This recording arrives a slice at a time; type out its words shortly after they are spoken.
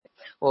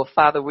Well,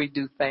 Father, we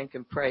do thank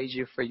and praise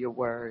you for your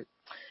word.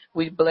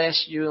 We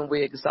bless you and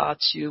we exalt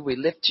you. We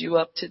lift you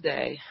up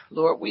today.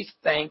 Lord, we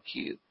thank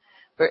you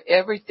for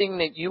everything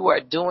that you are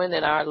doing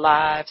in our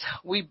lives.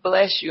 We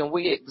bless you and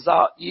we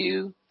exalt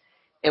you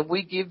and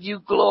we give you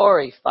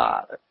glory,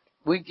 Father.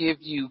 We give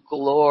you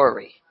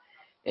glory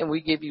and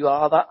we give you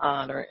all the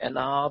honor and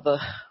all the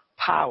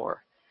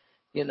power.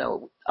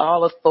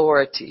 All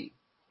authority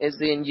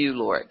is in you,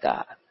 Lord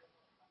God.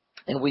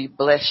 And we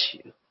bless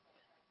you.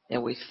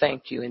 And we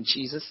thank you in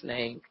Jesus'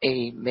 name.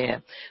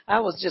 Amen.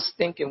 I was just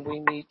thinking we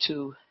need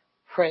to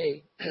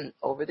pray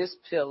over this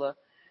pillar.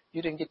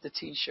 You didn't get the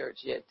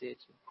T-shirts yet, did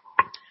you?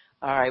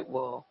 All right,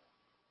 well,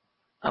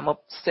 I'm going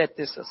to set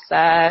this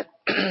aside.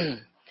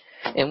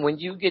 And when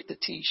you get the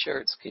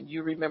T-shirts, can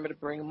you remember to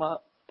bring them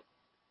up?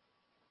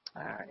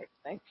 All right,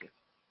 thank you.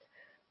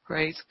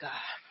 Praise God.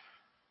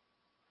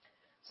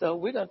 So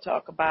we're going to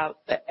talk about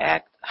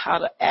how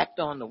to act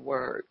on the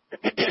word.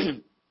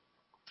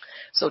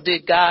 So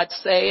did God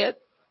say it?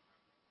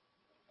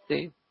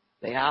 See,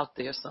 they're out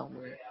there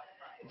somewhere.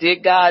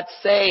 Did God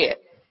say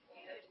it?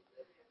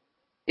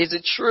 Is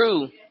it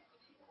true?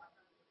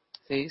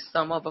 See,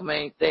 some of them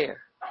ain't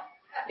there.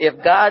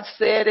 If God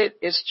said it,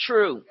 it's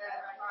true.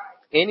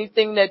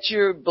 Anything that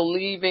you're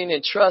believing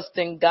and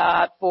trusting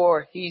God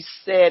for, He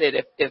said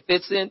it. If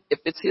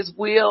it's His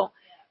will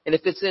and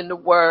if it's in the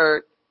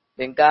Word,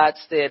 then God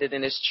said it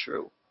and it's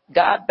true.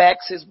 God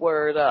backs His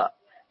word up.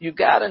 You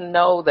got to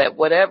know that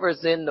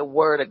whatever's in the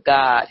Word of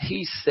God,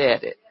 He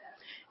said it.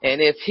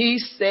 And if He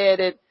said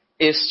it,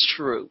 it's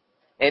true.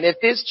 And if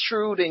it's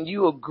true, then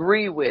you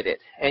agree with it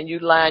and you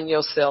line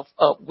yourself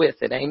up with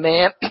it.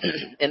 Amen.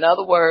 In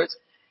other words,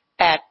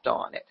 act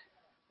on it.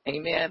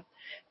 Amen.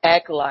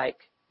 Act like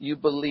you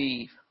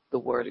believe the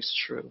word is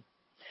true.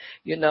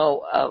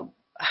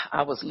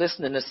 I was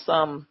listening to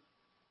some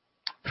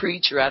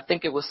preacher. I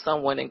think it was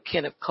someone in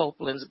Kenneth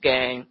Copeland's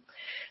gang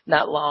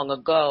not long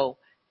ago.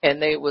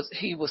 And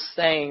he was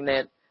saying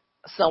that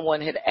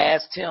someone had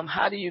asked him,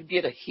 how do you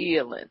get a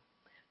healing?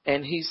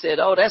 And he said,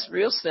 oh, that's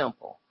real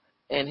simple.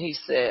 And he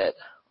said,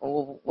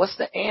 well, what's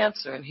the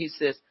answer? And he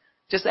says,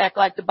 just act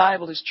like the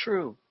Bible is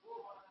true.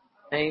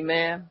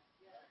 Amen.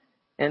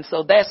 And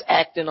so that's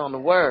acting on the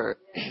word.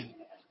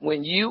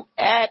 When you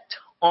act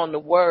on the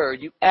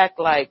word, you act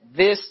like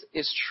this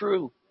is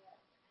true.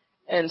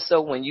 And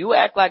so when you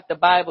act like the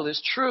Bible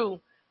is true,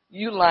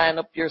 you line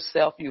up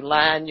yourself, you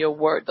line your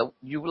word,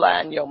 you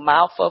line your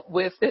mouth up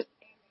with it.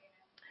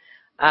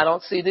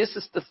 This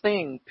is the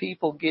thing.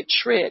 People get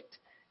tricked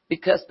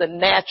because the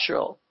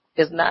natural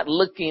is not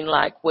looking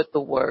like what the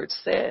word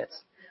says.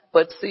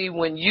 But see,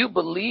 when you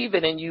believe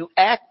it and you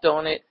act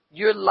on it,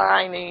 you're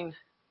lining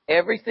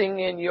everything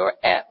in your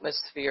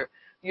atmosphere.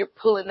 You're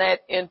pulling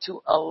that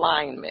into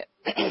alignment.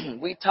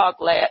 We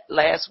talked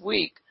last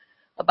week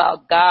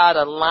about God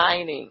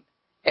aligning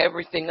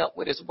everything up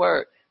with His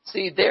word.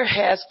 See, there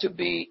has to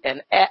be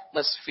an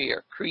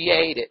atmosphere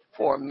created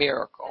for a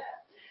miracle.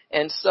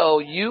 And so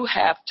you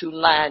have to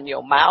line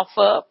your mouth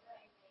up.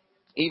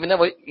 Even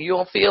though you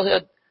don't feel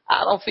healed,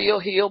 I don't feel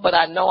healed, but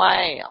I know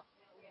I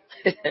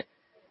am.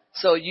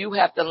 So you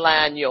have to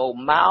line your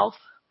mouth,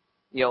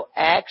 your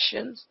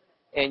actions,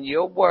 and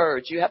your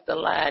words. You have to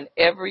line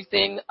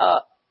everything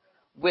up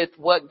with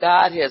what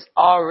God has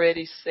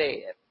already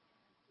said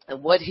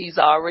and what He's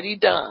already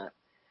done.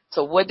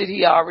 So what did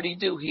He already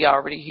do? He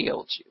already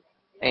healed you.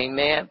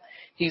 Amen.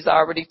 He's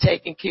already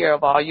taken care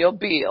of all your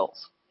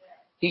bills.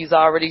 He's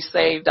already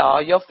saved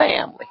all your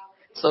family.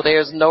 So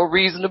there's no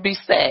reason to be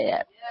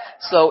sad.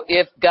 So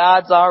if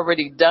God's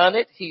already done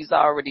it, He's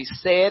already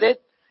said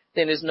it,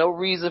 then there's no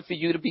reason for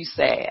you to be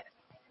sad.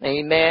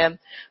 Amen.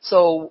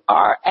 So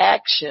our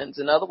actions,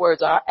 in other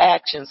words, our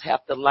actions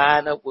have to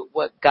line up with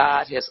what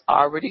God has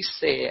already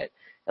said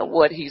and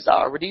what He's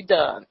already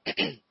done.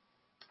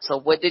 So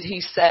what did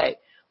He say?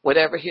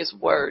 Whatever His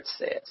word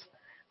says,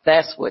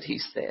 that's what He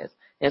says.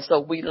 And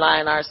so we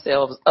line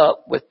ourselves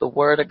up with the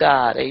word of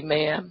God.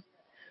 Amen.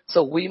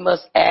 So we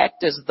must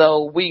act as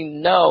though we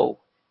know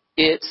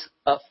it's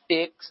a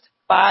fixed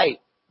fight,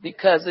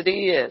 because it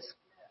is.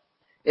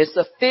 It's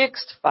a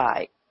fixed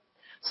fight.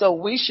 So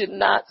we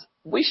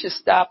should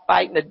stop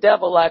fighting the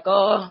devil like,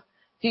 oh,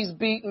 he's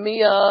beating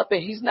me up,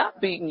 and he's not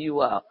beating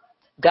you up.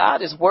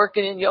 God is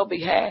working in your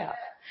behalf.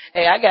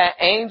 Hey, I got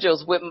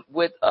angels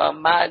with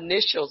my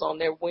initials on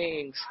their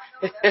wings.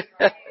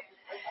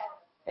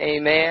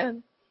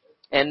 Amen.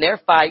 And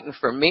they're fighting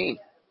for me.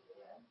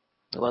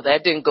 Well,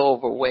 that didn't go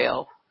over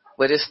well,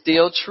 but it's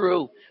still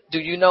true. Do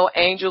you know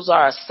angels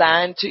are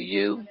assigned to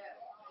you?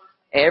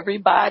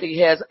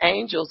 Everybody has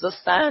angels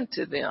assigned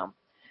to them.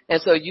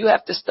 And so you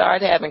have to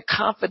start having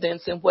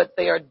confidence in what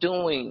they are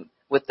doing,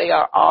 what they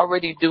are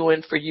already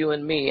doing for you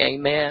and me.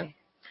 Amen.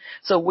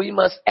 So we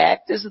must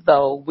act as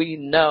though we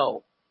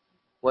know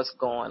what's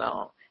going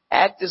on.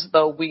 Act as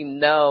though we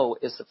know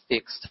it's a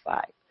fixed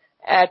fight.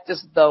 Act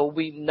as though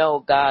we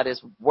know God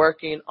is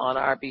working on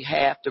our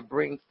behalf to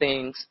bring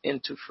things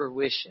into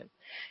fruition.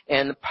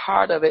 And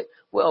part of it,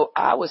 well,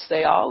 I would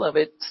say all of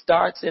it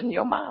starts in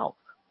your mouth.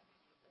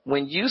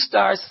 When you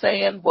start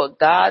saying what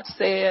God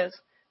says,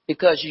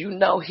 because you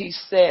know he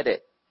said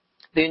it,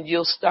 then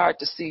you'll start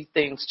to see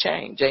things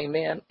change.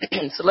 Amen.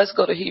 So let's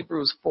go to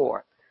Hebrews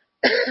 4.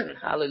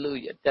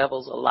 Hallelujah.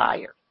 Devil's a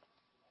liar.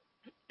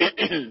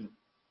 In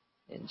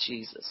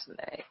Jesus'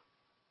 name.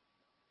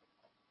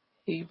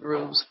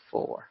 Hebrews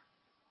 4.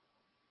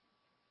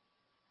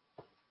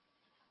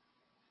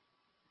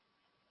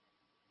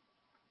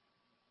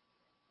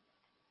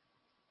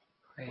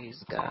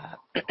 Praise God.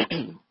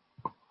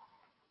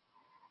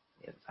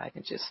 If I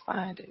can just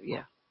find it.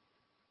 Yeah.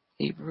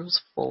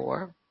 Hebrews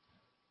 4.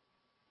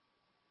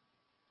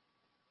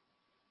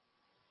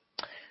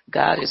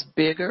 God is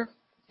bigger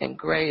and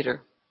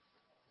greater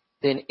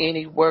than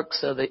any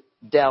works of the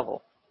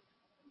devil.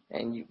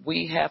 And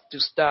we have to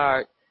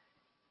start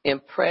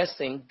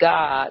impressing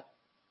God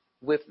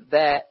with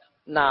that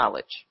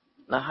knowledge.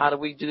 Now, how do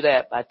we do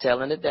that? By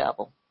telling the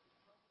devil,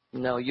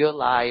 no, you're a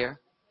liar.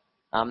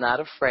 I'm not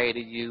afraid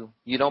of you.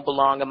 You don't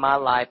belong in my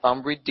life.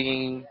 I'm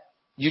redeemed.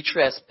 You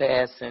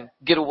trespassing.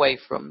 Get away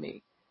from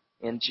me.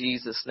 In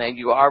Jesus' name.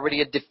 You're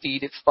already a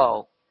defeated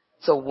foe.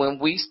 So when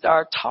we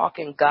start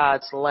talking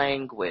God's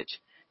language,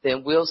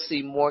 then we'll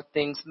see more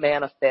things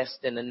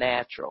manifest in the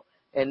natural.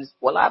 And,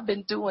 well, I've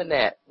been doing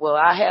that. Well,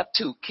 I have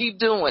too. Keep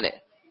doing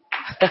it.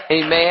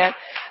 Amen.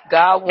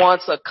 God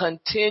wants a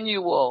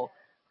continual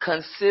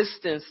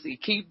consistency.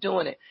 Keep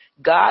doing it.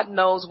 God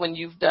knows when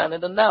you've done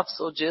it enough,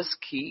 so just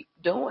keep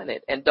doing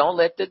it. And don't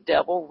let the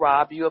devil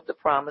rob you of the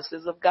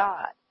promises of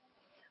God.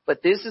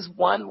 But this is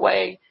one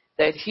way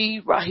that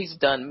he's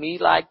done me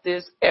like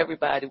this,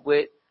 everybody,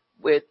 with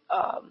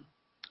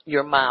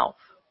your mouth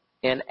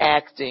and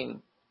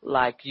acting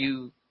like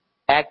you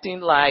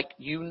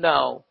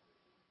know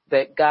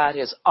that God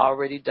has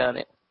already done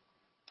it.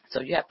 So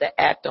you have to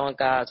act on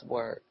God's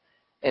word,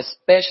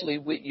 especially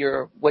with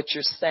what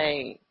you're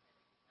saying,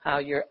 how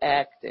you're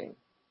acting,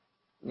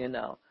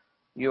 your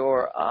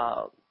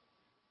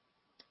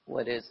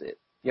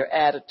your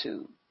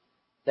attitude.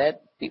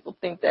 That people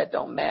think that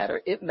don't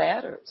matter. It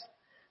matters,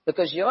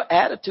 because your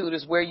attitude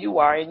is where you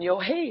are in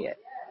your head.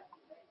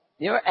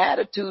 Your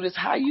attitude is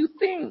how you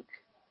think.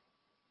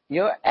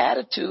 Your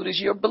attitude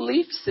is your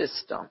belief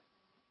system.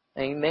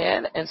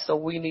 Amen. And so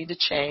we need to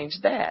change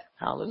that.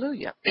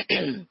 Hallelujah.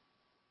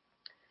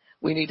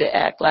 We need to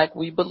act like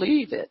we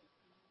believe it.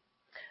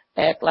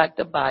 Act like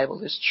the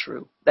Bible is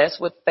true. That's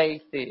what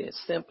faith is.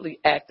 Simply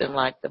acting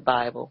like the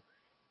Bible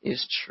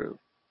is true.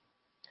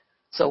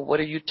 So what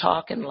are you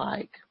talking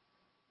like?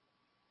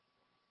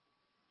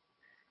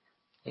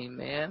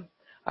 Amen.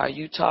 Are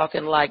you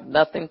talking like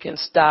nothing can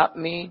stop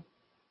me?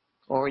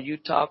 Or are you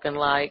talking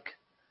like,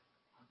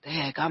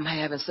 dang, I'm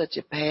having such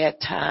a bad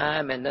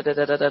time and da da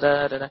da da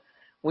da da da.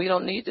 We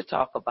don't need to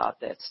talk about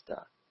that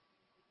stuff.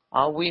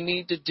 All we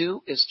need to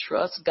do is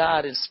trust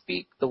God and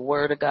speak the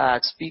word of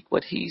God. Speak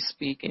what he's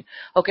speaking.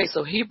 Okay,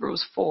 so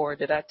Hebrews 4,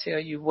 did I tell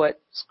you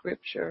what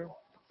scripture?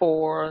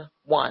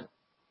 4:1.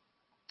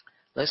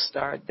 Let's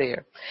start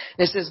there.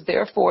 It says,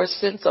 therefore,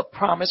 since a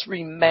promise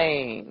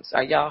remains.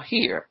 Are y'all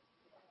here?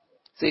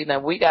 See, now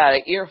we got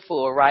an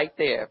earful right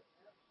there.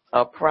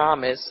 A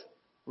promise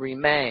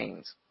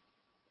remains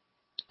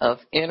of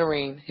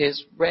entering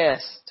his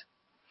rest.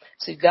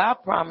 See, God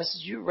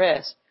promises you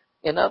rest.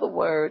 In other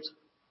words,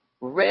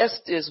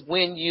 rest is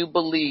when you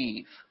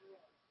believe.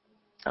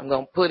 I'm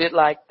going to put it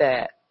like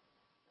that.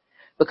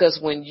 Because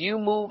when you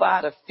move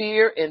out of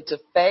fear into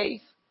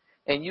faith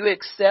and you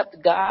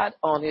accept God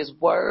on his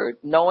word,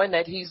 knowing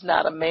that he's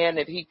not a man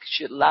that he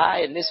should lie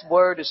and this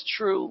word is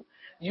true,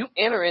 you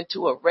enter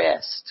into a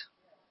rest.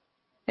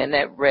 And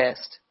that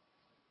rest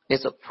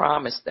is a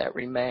promise that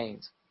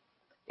remains.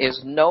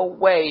 There's no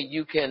way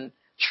you can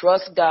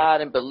trust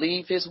God and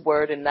believe his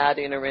word and not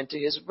enter into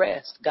his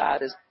rest.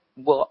 God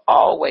will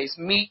always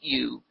meet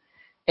you,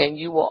 and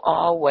you will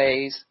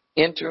always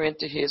enter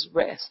into his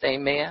rest.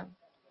 Amen.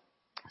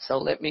 So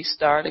let me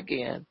start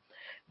again.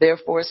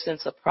 Therefore,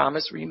 since a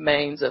promise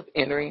remains of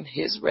entering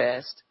his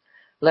rest,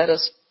 let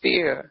us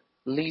fear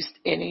lest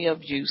any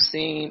of you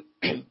seem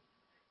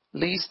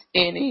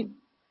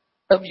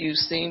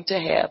to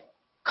have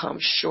come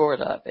short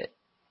of it.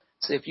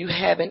 So if you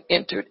haven't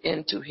entered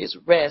into his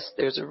rest,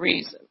 there's a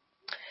reason.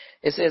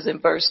 It says in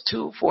verse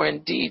 2, for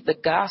indeed the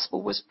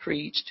gospel was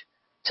preached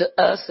to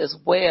us as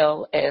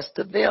well as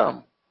to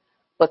them,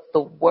 but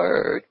the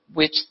word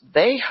which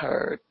they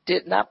heard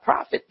did not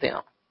profit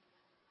them,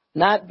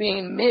 not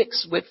being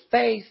mixed with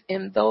faith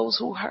in those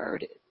who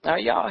heard it. Are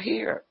y'all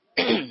here?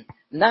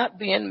 Not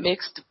being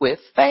mixed with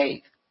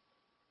faith.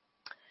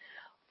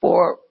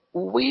 For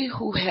we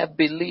who have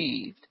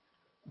believed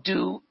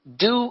do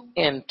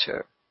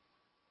enter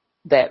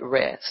that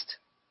rest.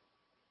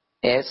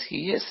 As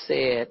he has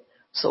said,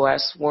 so I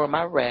swore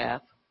my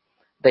wrath,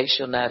 they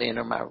shall not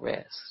enter my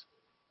rest.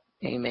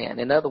 Amen.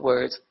 In other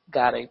words,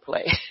 God ain't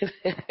playing.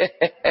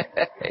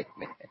 Amen.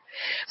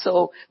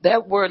 So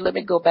that word, let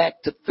me go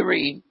back to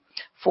 3.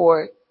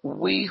 For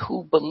we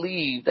who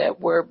believe, that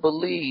word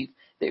believe,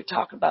 they're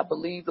talking about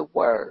believe the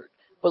word,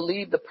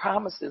 believe the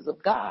promises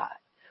of God.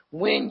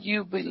 When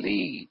you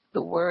believe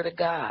the word of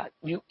God,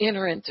 you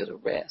enter into the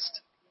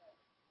rest.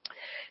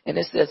 And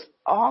it says,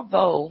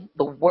 although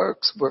the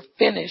works were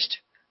finished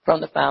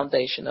from the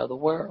foundation of the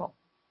world.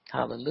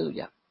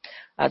 Hallelujah.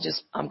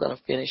 I'm going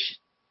to finish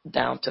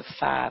down to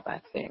 5,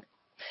 I think.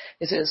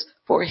 It says,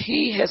 for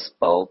he has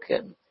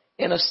spoken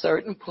in a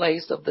certain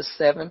place of the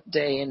seventh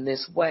day in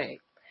this way.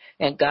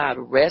 And God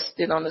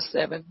rested on the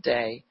seventh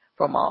day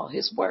from all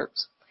his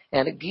works.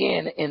 And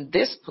again, in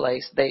this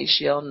place, they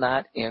shall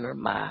not enter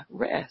my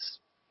rest.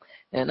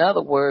 In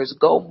other words,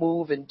 go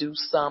move and do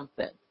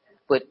something.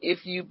 But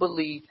if you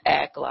believe,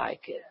 act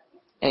like it.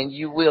 And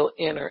you will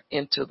enter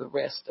into the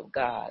rest of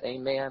God.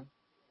 Amen.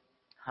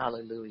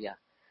 Hallelujah.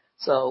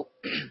 So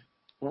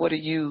what are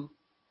you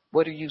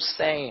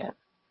saying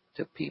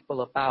to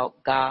people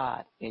about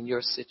God in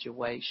your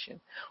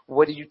situation?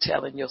 What are you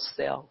telling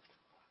yourself?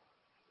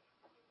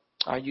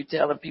 Are you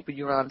telling people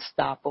you're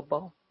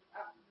unstoppable?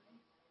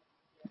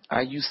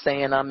 Are you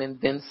saying I'm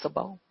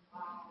invincible?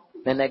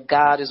 And that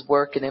God is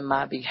working in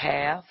my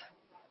behalf?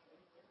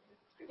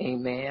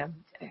 Amen.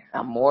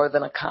 I'm more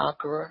than a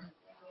conqueror.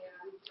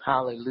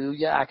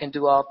 Hallelujah. I can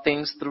do all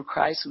things through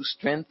Christ who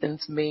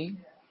strengthens me.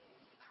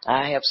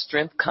 I have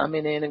strength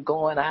coming in and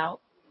going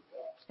out.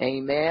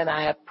 Amen.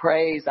 I have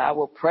praise. I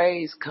will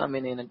praise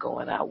coming in and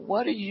going out.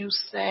 What are you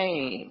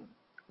saying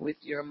with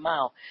your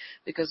mouth?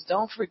 Because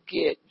don't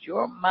forget,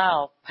 your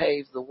mouth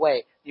paves the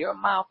way. Your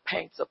mouth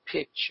paints a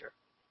picture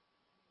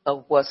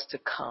of what's to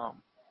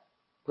come.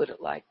 Put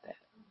it like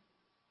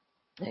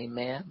that.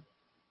 Amen.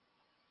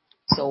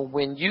 So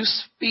when you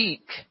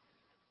speak,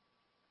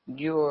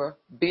 you're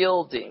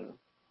building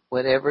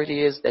whatever it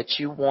is that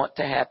you want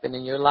to happen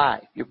in your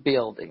life. You're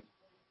building.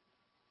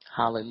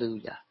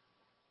 Hallelujah.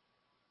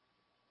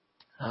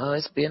 Oh,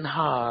 it's been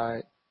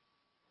hard.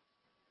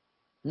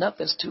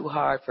 Nothing's too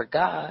hard for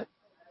God.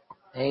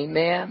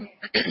 Amen.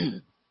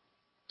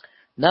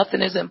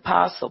 Nothing is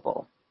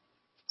impossible.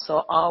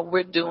 So all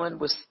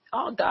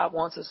God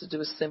wants us to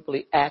do is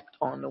simply act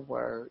on the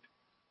word.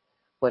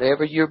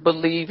 Whatever you're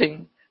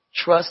believing,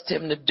 trust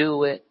him to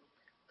do it.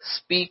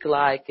 Speak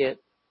like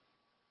it.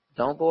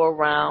 Don't go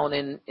around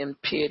in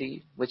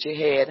pity with your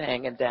head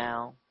hanging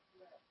down.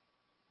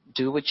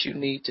 Do what you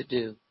need to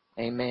do.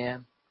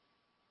 Amen.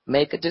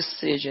 Make a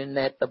decision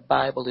that the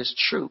Bible is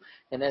true.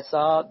 And that's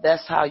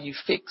how you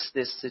fix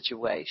this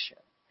situation.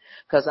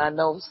 Because I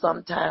know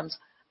sometimes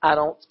I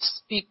don't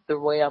speak the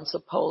way I'm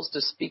supposed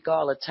to speak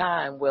all the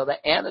time. Well,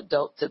 the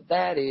antidote to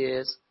that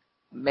is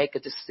make a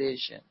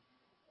decision.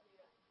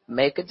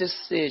 Make a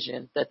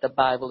decision that the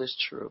Bible is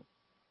true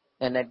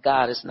and that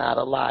God is not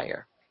a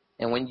liar.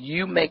 And when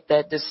you make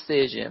that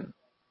decision,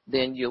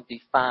 then you'll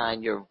be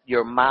fine.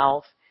 Your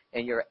mouth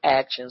and your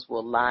actions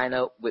will line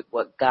up with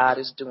what God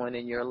is doing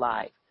in your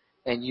life,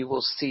 and you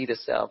will see the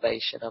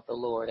salvation of the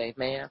Lord.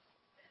 Amen.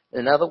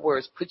 In other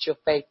words, put your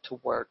faith to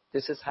work.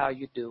 This is how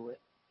you do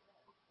it.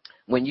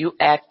 When you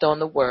act on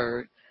the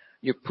word,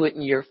 you're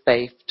putting your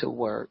faith to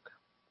work.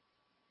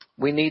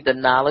 We need the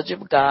knowledge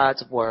of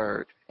God's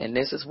word, and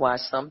this is why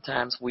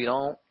sometimes we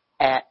don't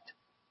act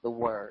the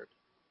word,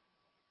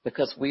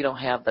 because we don't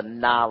have the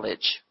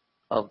knowledge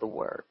of the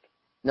word.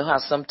 You know how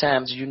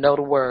sometimes you know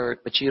the word,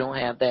 but you don't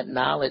have that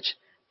knowledge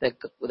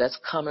that's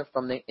coming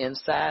from the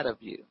inside of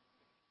you.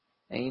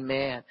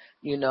 Amen.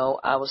 You know,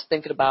 I was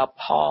thinking about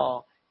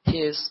Paul.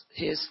 His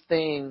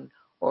thing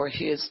or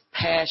his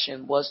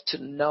passion was to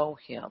know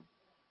him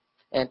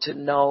and to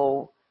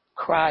know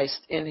Christ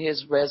in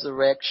his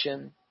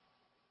resurrection,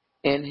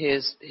 in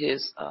his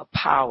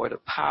power, the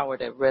power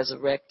that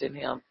resurrected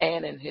him,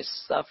 and in his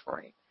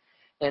suffering.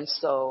 And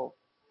so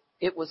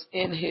it was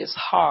in his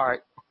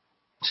heart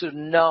to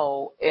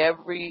know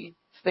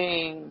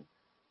everything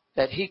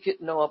that he could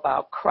know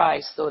about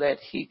Christ so that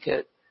he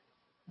could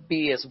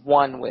be as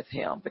one with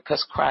him,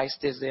 because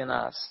Christ is in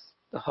us,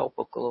 the hope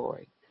of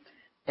glory.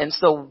 And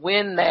so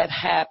when that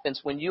happens,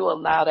 when you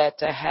allow that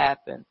to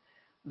happen,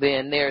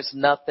 then there's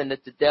nothing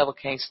that the devil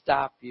can't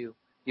stop you.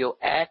 You'll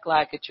act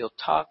like it. You'll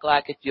talk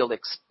like it. You'll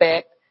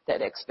expect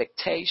that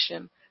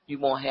expectation. You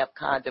won't have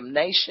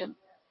condemnation.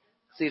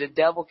 See, the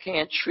devil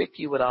can't trick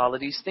you with all of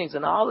these things.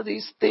 And all of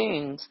these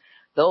things,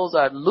 those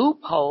are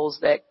loopholes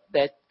that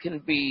can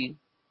be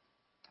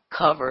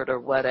covered or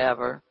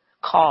whatever,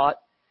 caught,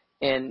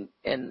 and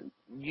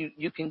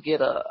you can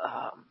get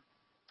a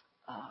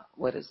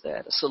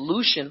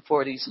solution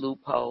for these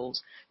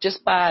loopholes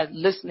just by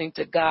listening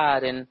to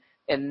God and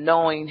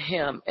knowing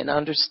him and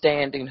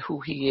understanding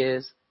who he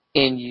is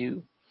in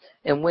you.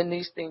 And when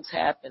these things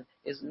happen,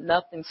 is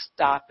nothing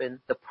stopping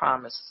the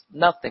promises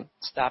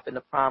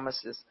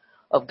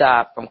of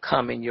God from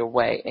coming your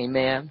way.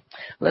 Amen.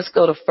 Let's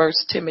go to 1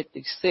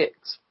 Timothy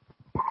 6.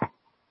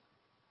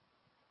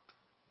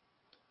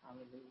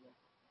 Hallelujah.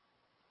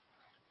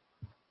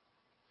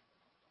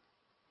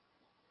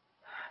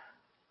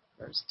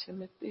 1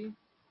 Timothy.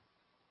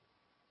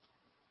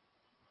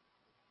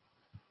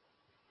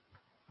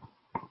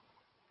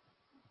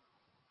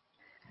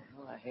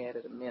 I had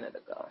it a minute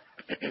ago.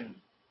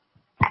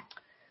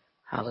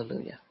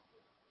 Hallelujah.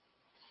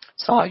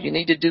 So all you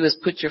need to do is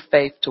put your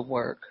faith to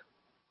work.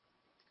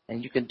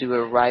 And you can do it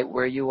right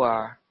where you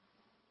are.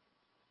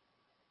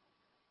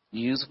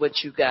 Use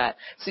what you got.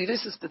 See,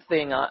 this is the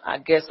thing. I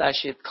guess I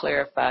should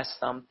clarify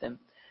something.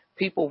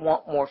 People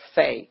want more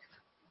faith.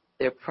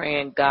 They're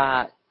praying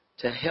God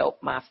to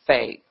help my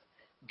faith.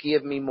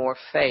 Give me more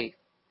faith.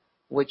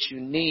 What you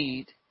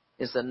need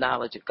is the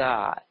knowledge of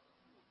God.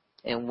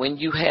 And when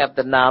you have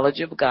the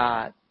knowledge of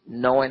God,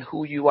 knowing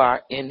who you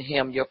are in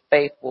Him, your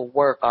faith will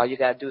work. All you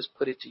got to do is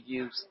put it to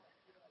use.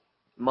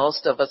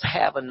 Most of us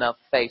have enough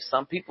faith.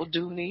 Some people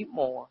do need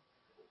more.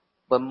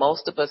 But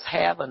most of us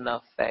have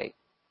enough faith.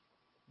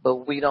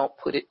 But we don't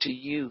put it to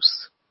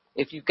use.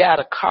 If you got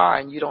a car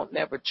and you don't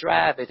never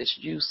drive it, it's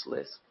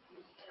useless.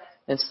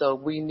 And so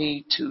we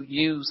need to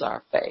use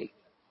our faith.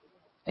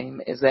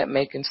 Amen. Is that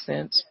making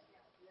sense?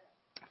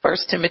 1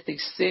 Timothy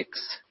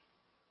 6,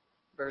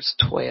 verse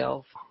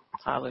 12.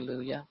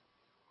 Hallelujah.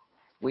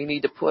 We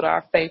need to put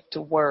our faith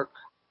to work.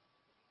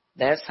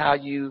 That's how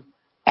you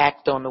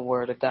act on the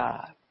word of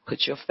God.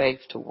 Put your faith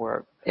to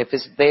work. If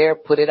it's there,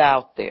 put it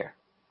out there.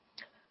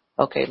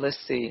 Okay, let's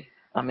see.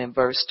 I'm in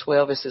verse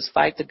 12. It says,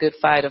 fight the good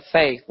fight of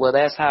faith. Well,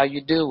 that's how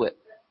you do it.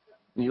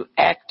 You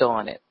act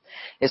on it.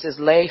 It says,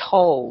 lay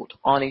hold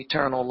on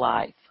eternal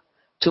life,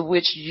 to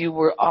which you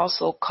were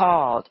also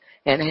called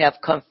and have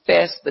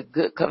confessed the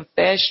good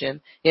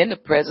confession in the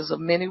presence of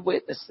many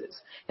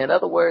witnesses. In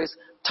other words,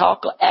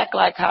 act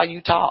like how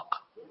you talk.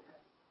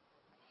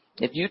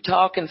 If you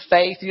talk in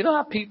faith, you know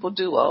how people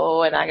do,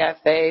 oh, and I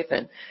got faith,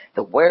 and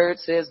the word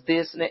says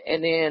this,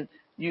 and then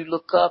you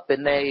look up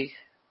and they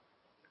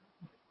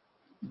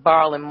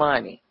borrowing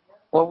money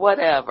or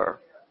whatever.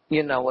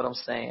 You know what I'm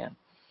saying?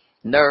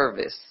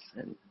 Nervous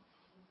and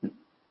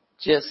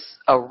just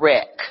a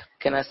wreck.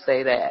 Can I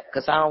say that?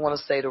 Because I don't want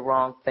to say the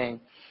wrong thing.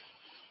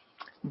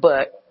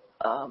 But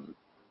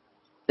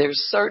there's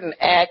certain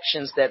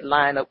actions that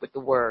line up with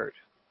the word.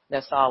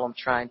 That's all I'm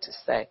trying to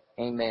say.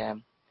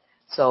 Amen.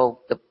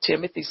 So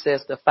Timothy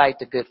says to fight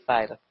the good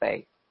fight of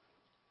faith.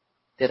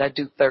 Did I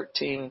do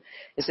 13?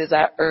 It says,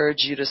 I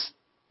urge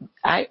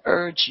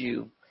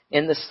you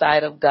in the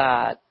sight of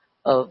God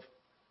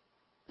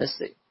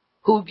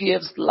who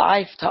gives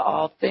life to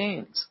all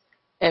things,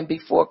 and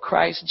before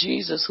Christ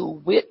Jesus,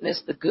 who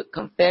witnessed the good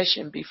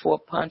confession before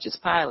Pontius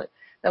Pilate.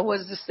 Now, what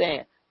is this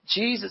saying?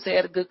 Jesus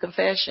had a good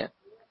confession,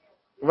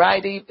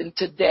 right even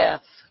to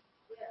death,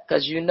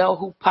 because you know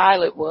who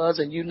Pilate was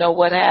and you know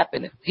what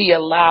happened. He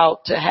allowed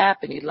to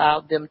happen. He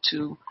allowed them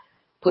to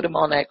put him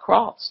on that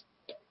cross.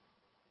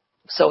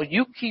 So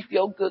you keep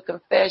your good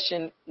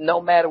confession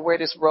no matter where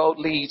this road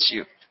leads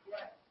you.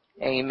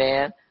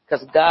 Amen.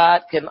 Because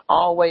God can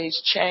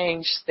always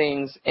change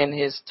things in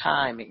His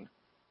timing.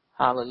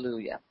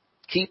 Hallelujah.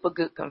 Keep a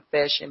good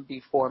confession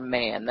before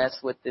man. That's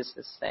what this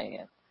is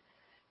saying.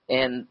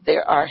 And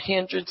there are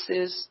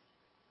hindrances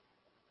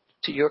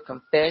to your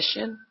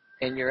confession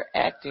and you're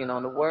acting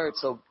on the word.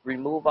 So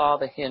remove all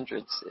the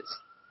hindrances.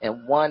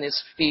 And one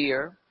is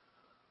fear.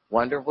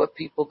 Wonder what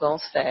people going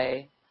to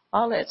say.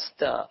 All that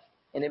stuff.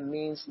 And it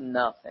means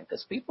nothing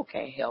because people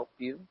can't help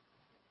you.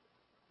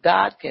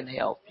 God can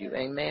help you.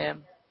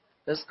 Amen.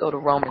 Let's go to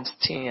Romans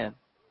 10.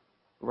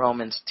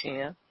 Romans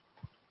 10.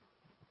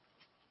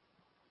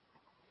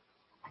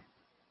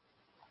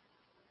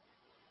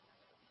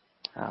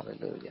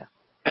 Hallelujah.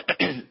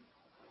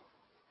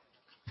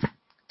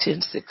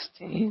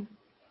 10:16.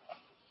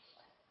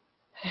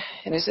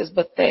 And it says,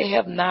 but they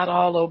have not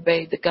all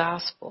obeyed the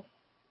gospel.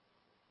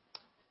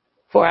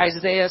 For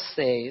Isaiah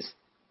says,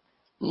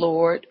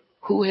 Lord,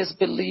 who has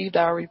believed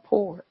our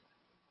report?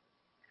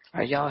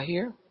 Are y'all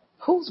here?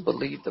 Who's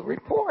believed the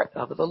report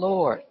of the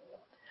Lord?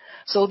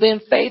 So then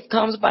faith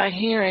comes by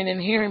hearing,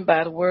 and hearing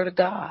by the word of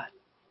God.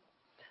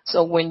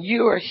 So when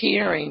you are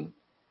hearing,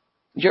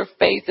 your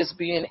faith is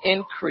being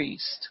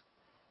increased,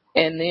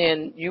 and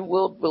then you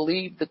will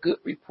believe the good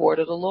report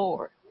of the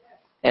Lord.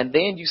 And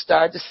then you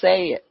start to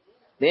say it.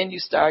 Then you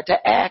start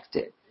to act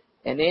it.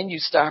 And then you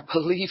start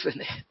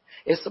believing it.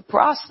 It's a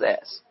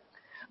process.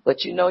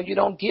 But you know, you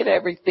don't get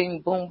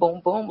everything boom,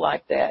 boom, boom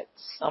like that.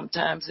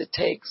 Sometimes it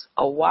takes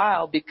a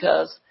while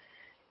because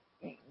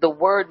the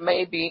word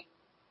may be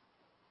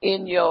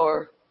in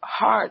your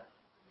heart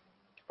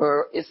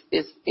or it's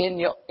in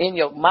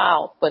your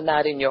mouth, but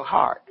not in your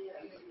heart.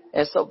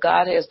 And so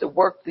God has to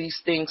work these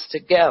things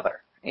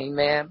together.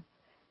 Amen.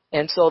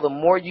 And so the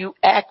more you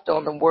act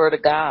on the word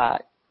of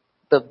God,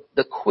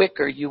 the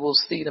quicker you will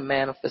see the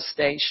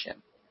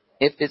manifestation.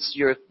 If it's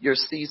your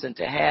season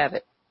to have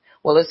it.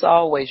 Well, it's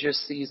always your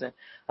season.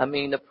 I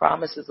mean, the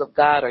promises of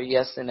God are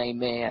yes and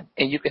amen.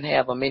 And you can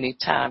have them any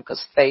time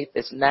because faith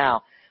is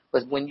now.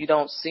 But when you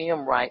don't see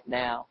them right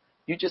now,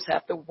 you just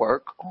have to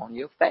work on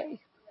your faith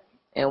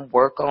and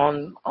work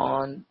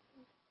on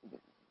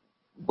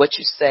what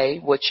you say,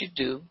 what you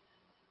do,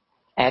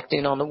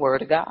 acting on the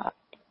word of God.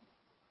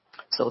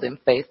 So then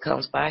faith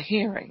comes by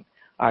hearing.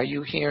 Are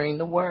you hearing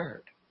the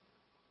word?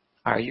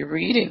 Are you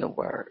reading the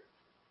word?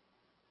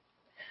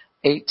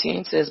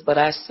 18 says, but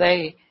I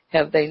say,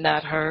 have they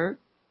not heard?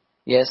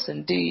 Yes,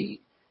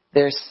 indeed.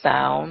 Their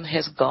sound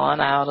has gone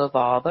out of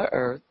all the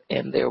earth,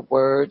 and their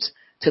words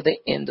to the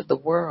end of the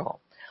world.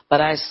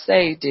 But I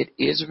say, did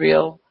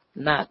Israel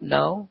not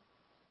know?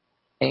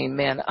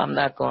 Amen. I'm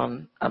not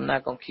going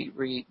to keep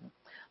reading.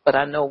 But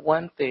I know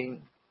one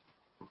thing.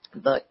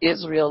 The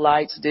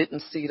Israelites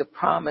didn't see the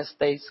promise.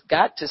 They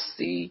got to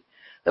see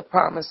the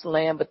promised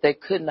land, but they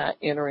could not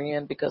enter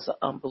in because of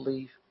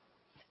unbelief.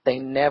 They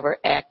never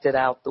acted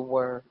out the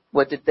word.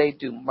 What did they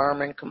do?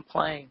 Murmur and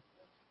complain.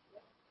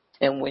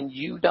 And when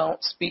you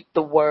don't speak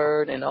the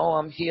word and, oh,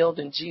 I'm healed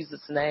in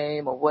Jesus'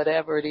 name or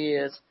whatever it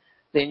is,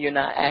 then you're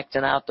not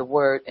acting out the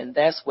word. And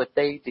that's what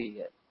they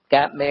did.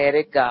 Got mad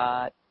at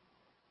God.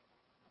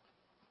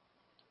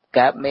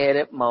 Got mad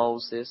at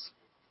Moses.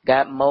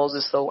 Got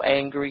Moses so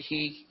angry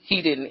he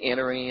didn't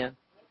enter in.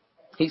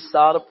 He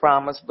saw the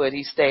promise, but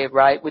he stayed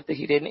right with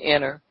he didn't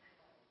enter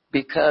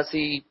because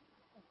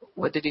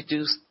what did he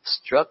do?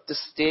 Struck the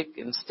stick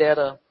instead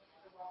of,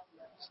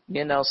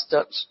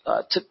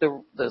 took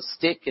the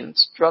stick and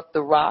struck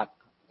the rock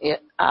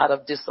out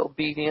of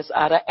disobedience,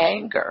 out of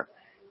anger,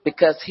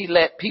 because he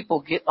let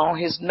people get on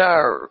his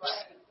nerves,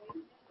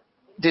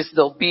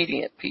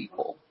 disobedient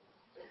people.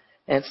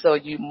 And so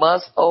you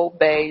must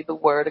obey the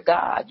word of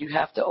God. You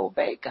have to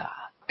obey God.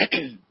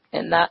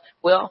 And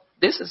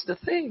this is the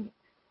thing.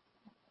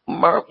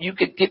 You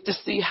could get to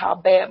see how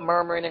bad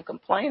murmuring and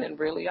complaining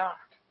really are.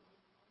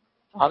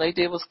 All they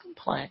did was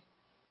complain.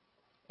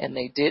 And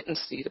they didn't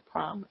see the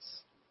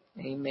promise.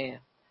 Amen.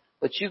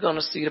 But you're going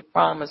to see the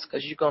promise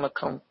because you're going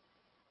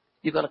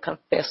to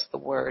confess the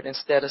word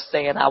instead of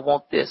saying, I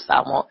want this,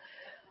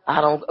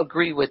 I don't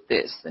agree with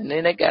this. And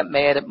then they got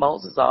mad at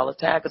Moses all the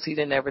time because he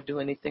didn't ever do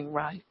anything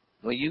right.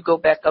 Well, you go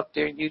back up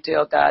there and you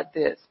tell God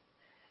this.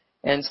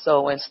 And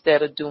so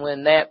instead of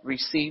doing that,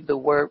 receive the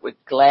word with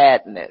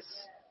gladness.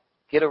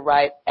 Get a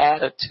right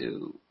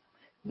attitude.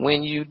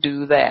 When you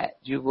do that,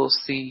 you will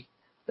see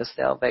the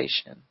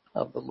salvation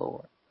of the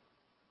Lord.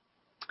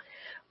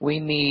 We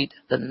need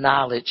the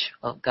knowledge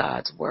of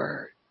God's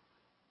word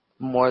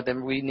more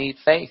than we need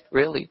faith,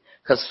 really.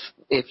 Because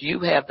if you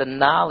have the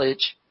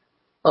knowledge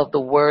of the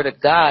word of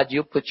God,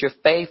 your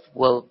faith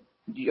will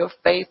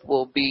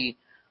be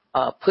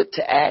put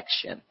to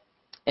action.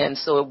 And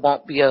so it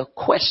won't be a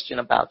question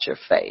about your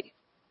faith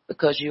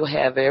because you'll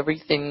have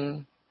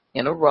everything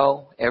in a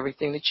row,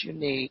 everything that you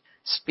need,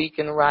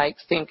 speaking right,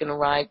 thinking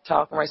right,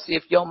 talking right. See,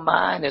 if your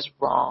mind is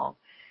wrong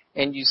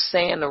and you're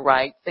saying the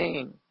right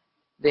thing,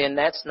 then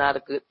that's not a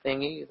good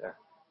thing either.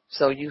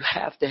 So you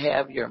have to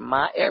have your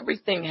mind,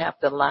 everything have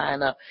to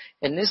line up.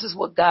 And this is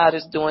what God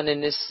is doing in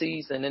this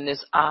season, in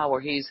this hour.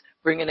 He's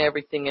bringing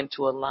everything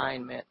into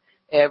alignment.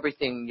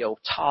 Everything, your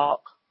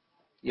talk,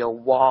 your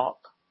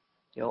walk,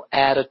 your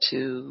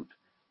attitude,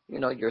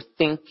 your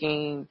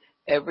thinking,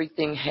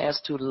 everything has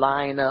to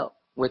line up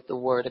with the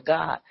word of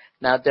God.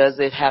 Now, does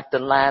it have to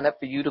line up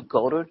for you to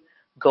go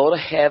to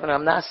heaven?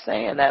 I'm not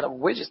saying that.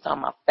 We're just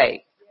talking about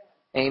faith.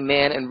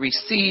 Amen. And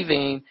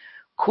receiving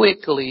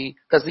quickly,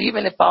 because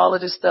even if all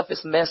of this stuff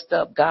is messed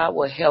up, God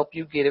will help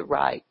you get it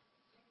right.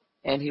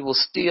 And he will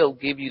still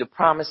give you the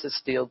promise is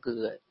still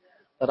good.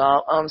 But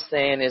all I'm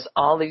saying is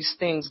all these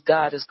things,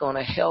 God is going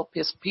to help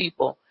his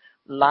people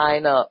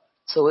line up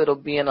so it'll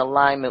be in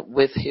alignment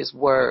with his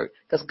word.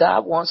 Because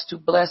God wants to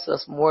bless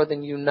us more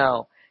than you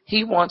know.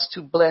 He wants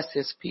to bless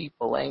his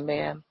people.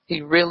 Amen.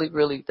 He really,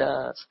 really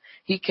does.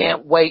 He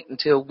can't wait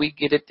until we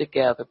get it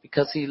together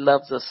because he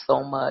loves us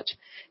so much.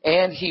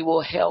 And he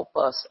will help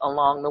us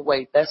along the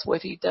way. That's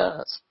what he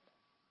does.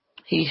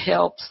 He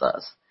helps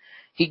us.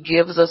 He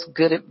gives us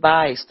good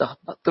advice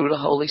through the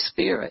Holy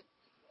Spirit.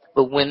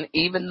 But when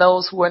even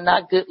those who are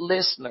not good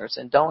listeners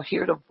and don't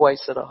hear the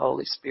voice of the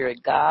Holy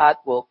Spirit, God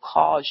will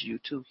cause you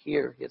to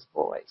hear his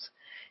voice.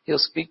 He'll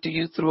speak to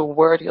you through a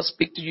word. He'll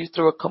speak to you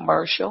through a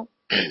commercial,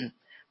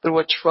 through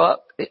a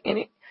truck.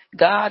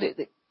 God,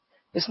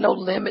 there's no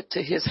limit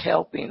to his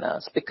helping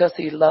us because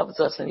he loves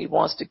us and he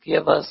wants to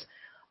give us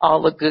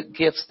all the good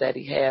gifts that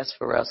he has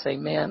for us.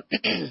 Amen.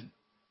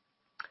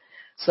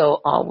 So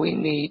all we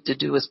need to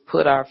do is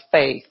put our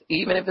faith,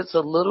 even if it's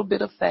a little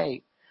bit of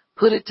faith,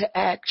 put it to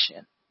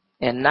action.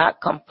 And not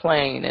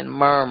complain and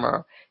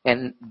murmur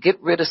and get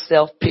rid of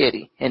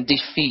self-pity and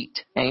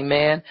defeat.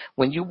 Amen.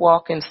 When you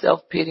walk in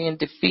self-pity and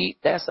defeat,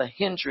 that's a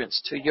hindrance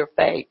to your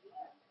faith.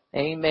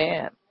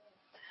 Amen.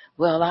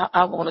 Well,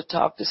 I want to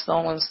talk to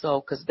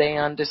so-and-so because they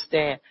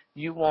understand.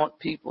 You want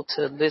people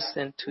to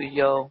listen to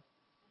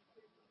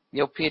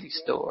your pity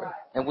story.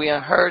 And we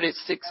have heard it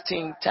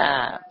 16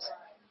 times.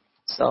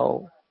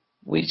 So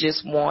we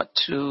just want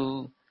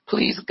to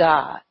please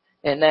God.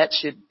 And that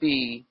should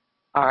be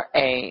our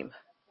aim.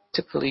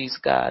 To please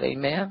God.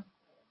 Amen.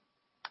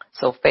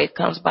 So faith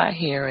comes by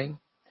hearing,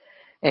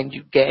 and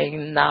you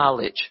gain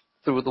knowledge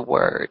through the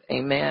word.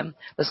 Amen.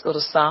 Let's go to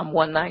Psalm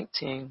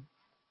 119.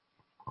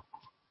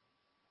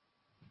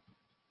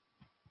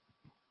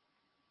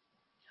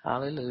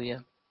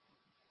 Hallelujah.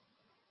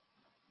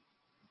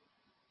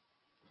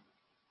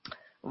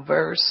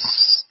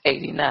 Verse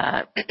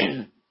 89.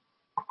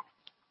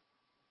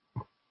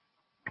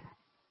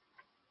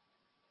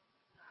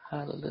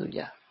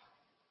 Hallelujah.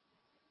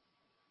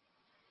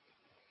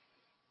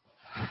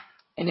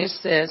 And it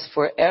says,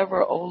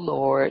 forever, O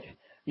Lord,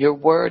 Your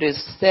word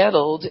is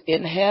settled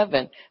in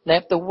heaven. Now,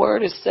 if the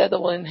word is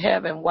settled in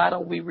heaven, why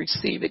don't we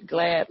receive it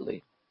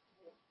gladly?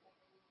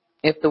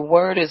 If the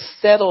word is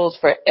settled,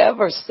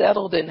 forever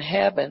settled in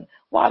heaven,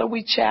 why do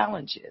we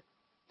challenge it?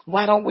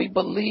 Why don't we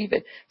believe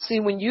it? See,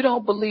 when you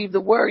don't believe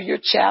the word, you're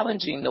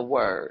challenging the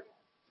word.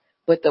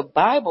 But the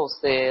Bible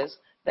says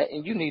that,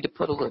 and you need to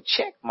put a little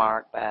check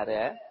mark by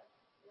that.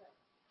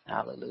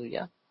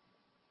 Hallelujah.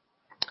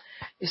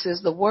 It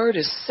says the word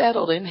is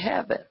settled in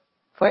heaven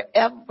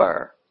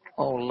forever,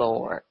 oh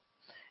Lord.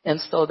 And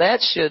so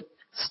that should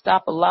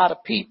stop a lot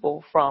of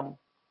people from,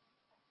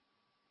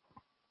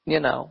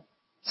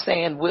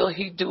 saying, will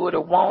he do it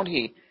or won't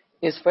he?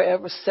 It's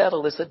forever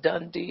settled. It's a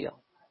done deal.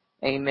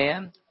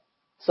 Amen.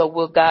 So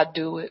will God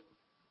do it?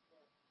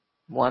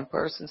 One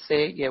person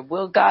said, yeah,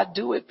 will God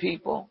do it,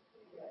 people?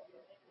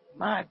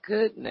 My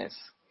goodness.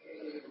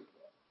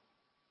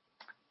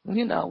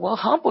 Well,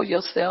 humble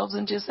yourselves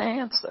and just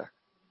answer.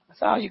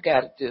 That's all you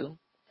got to do.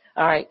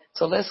 All right,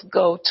 so let's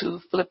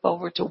flip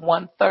over to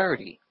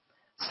 130.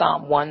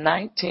 Psalm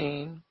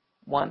 119,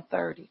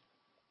 130.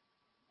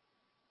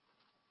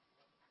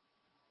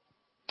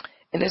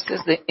 And it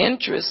says, the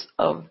entrance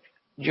of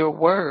your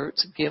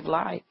words give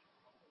light.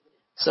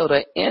 So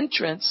the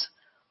entrance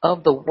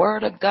of the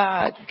word of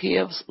God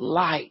gives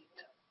light.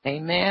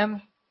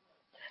 Amen.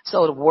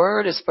 So the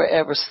word is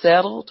forever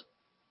settled,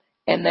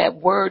 and that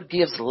word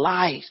gives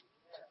light.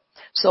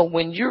 So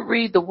when you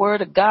read the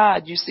word of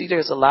God, you see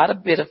there's a lot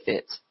of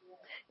benefits.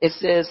 It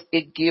says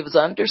it gives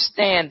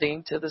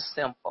understanding to the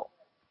simple.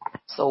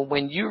 So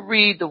when you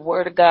read the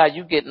word of God,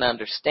 you get an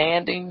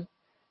understanding.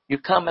 You're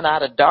coming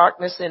out of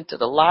darkness into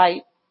the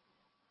light.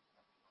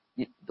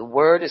 The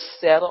word is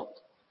settled.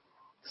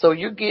 So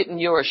you're getting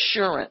your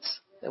assurance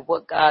that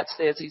what God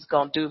says he's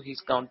going to do,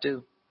 he's going to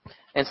do.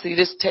 And see,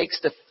 this takes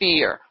the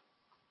fear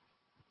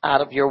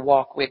out of your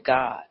walk with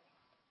God.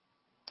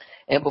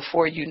 And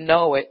before you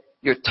know it,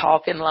 you're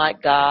talking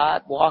like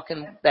God,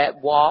 walking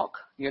that walk,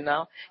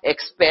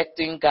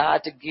 expecting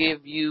God to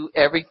give you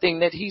everything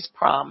that he's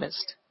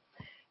promised.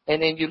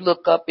 And then you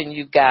look up and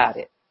you got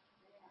it.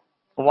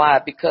 Why?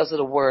 Because of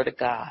the word of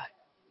God.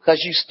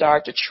 Because you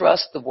start to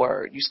trust the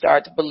word. You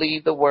start to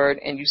believe the word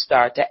and you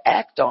start to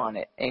act on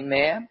it.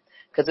 Amen?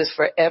 Because it's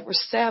forever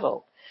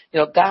settled.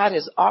 God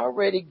has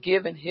already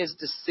given his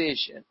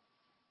decision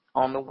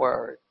on the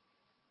word.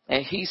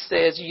 And he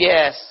says,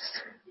 yes.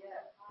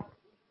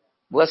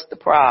 What's the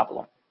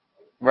problem?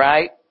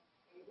 Right?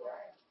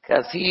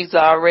 Because he's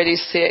already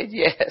said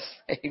yes.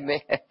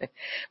 Amen.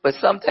 But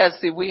sometimes,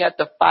 see, we have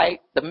to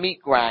fight the meat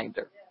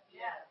grinder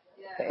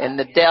and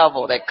the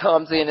devil that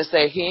comes in and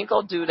say, he ain't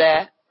going to do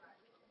that.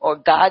 Or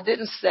God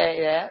didn't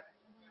say that.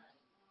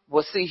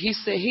 Well, see, he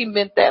said he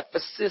meant that for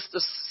Sister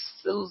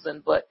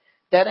Susan, but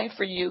that ain't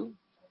for you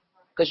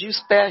because you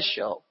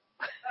special.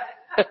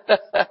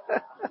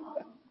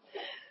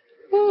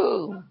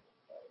 Ooh.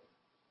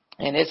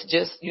 And it's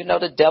just,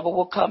 the devil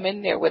will come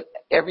in there with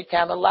every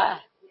kind of lie.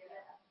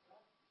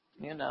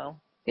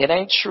 It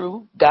ain't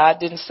true. God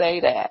didn't say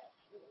that.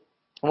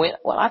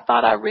 Well, I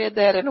thought I read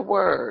that in the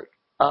word.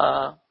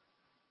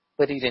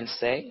 But he didn't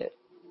say it.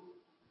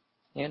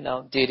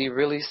 Did he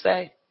really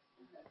say?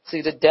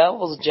 See, the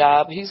devil's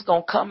job, he's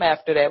going to come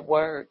after that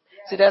word.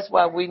 See, that's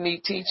why we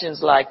need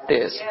teachings like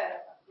this.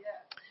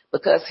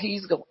 Because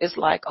it's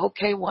like,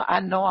 okay, well, I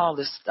know all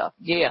this stuff.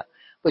 Yeah.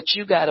 But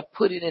you got to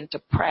put it into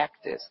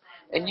practice.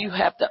 And you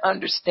have to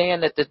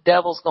understand that the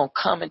devil's going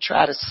to come and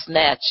try to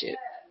snatch it.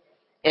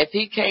 If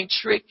he can't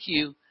trick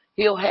you,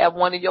 he'll have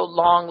one of your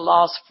long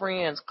lost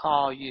friends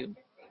call you,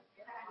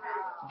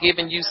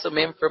 giving you some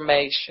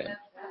information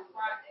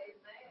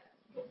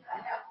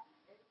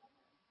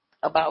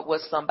about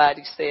what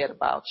somebody said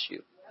about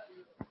you.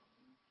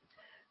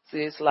 See,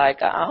 it's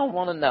like, I don't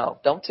want to know.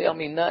 Don't tell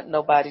me nothing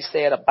nobody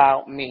said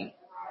about me.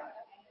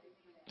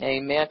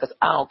 Amen, because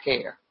I don't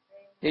care.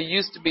 There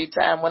used to be a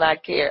time when I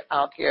cared.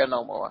 I don't care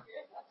no more.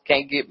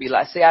 Can't get me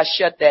like, see, I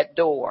shut that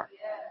door.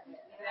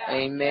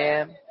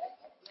 Amen.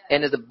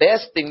 And the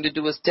best thing to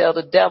do is tell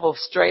the devil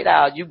straight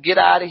out, you get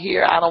out of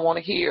here. I don't want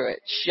to hear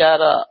it.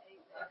 Shut up.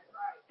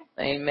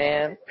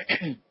 Amen.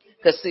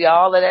 Because see,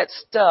 all of that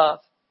stuff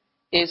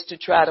is to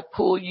try to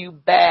pull you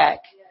back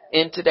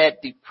into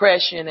that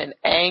depression and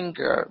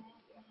anger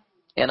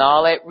and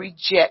all that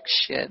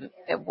rejection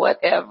and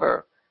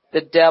whatever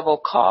the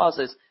devil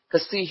causes.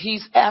 Because see,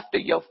 he's after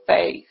your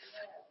faith.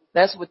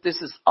 That's what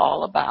this is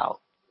all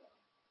about.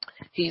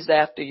 He's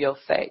after your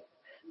faith.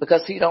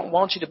 Because he don't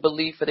want you to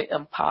believe for the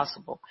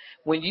impossible.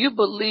 When you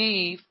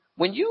believe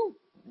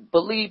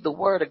the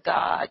word of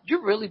God,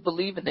 you really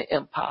believe in the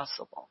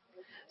impossible.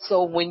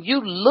 So when you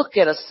look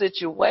at a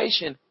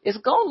situation, it's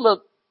going to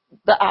look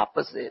the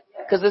opposite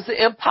because it's an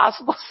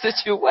impossible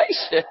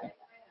situation.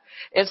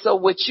 And so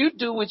what you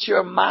do with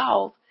your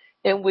mouth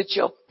and with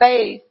your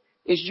faith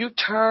is you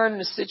turn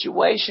the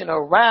situation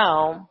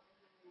around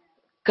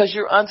because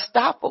you're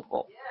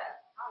unstoppable.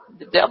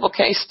 The devil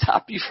can't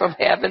stop you from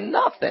having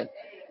nothing.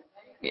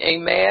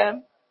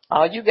 Amen.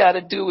 All you got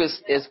to do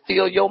is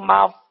fill your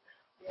mouth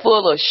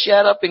full of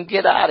shut up and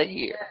get out of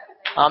here.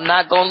 I'm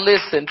not going to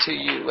listen to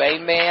you.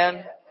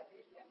 Amen.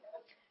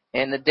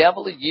 And the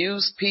devil will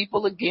use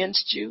people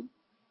against you,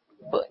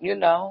 but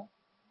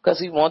because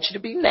he wants you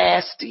to be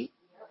nasty.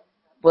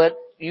 But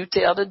you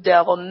tell the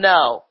devil,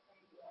 no,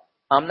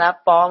 I'm not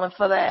falling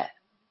for that.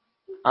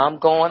 I'm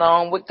going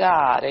on with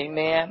God.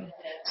 Amen.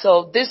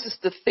 So this is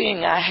the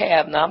thing I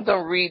have. Now I'm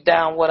going to read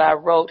down what I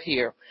wrote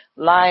here.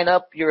 Line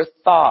up your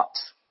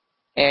thoughts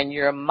and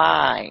your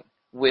mind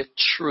with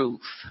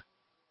truth.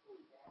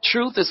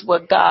 Truth is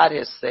what God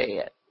has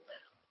said.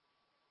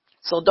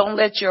 So don't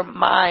let your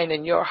mind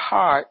and your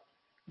heart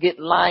get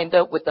lined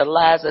up with the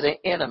lies of the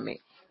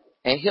enemy.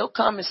 And he'll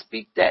come and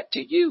speak that to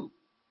you.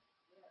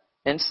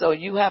 And so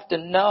you have to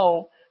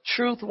know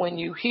truth when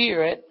you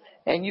hear it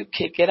and you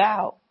kick it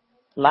out.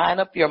 Line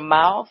up your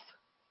mouth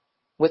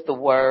with the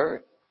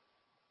word.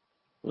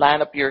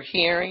 Line up your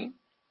hearing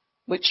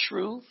with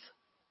truth.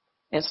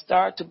 And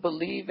start to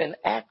believe and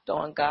act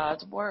on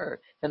God's word.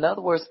 In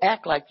other words,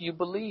 act like you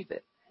believe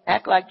it.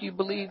 Act like you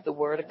believe the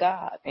word of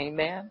God.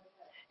 Amen.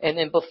 And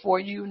then before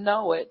you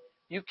know it,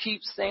 you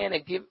keep saying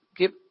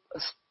it,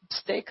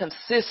 stay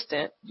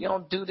consistent. You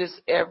don't do this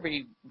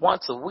every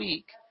once a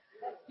week.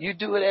 You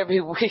do it every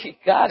week.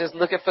 God is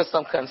looking for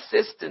some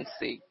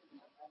consistency.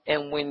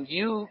 And when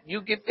you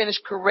get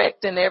finished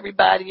correcting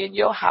everybody in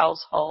your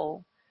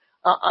household,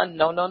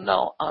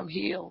 no, I'm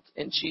healed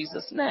in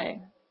Jesus'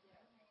 name.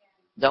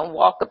 Don't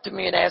walk up to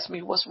me and ask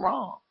me what's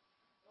wrong.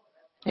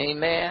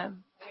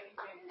 Amen.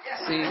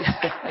 See,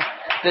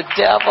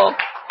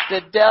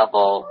 the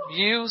devil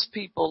use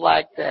people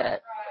like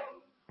that.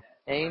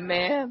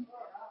 Amen.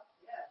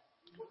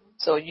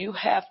 So you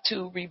have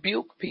to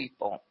rebuke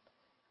people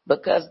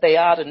because they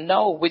ought to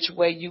know which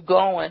way you're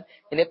going.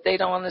 And if they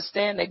don't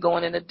understand, they're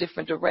going in a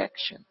different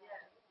direction.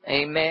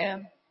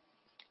 Amen.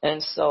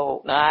 And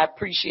so now I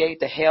appreciate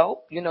the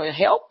help.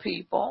 Help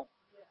people.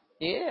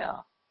 Yeah.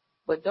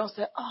 But don't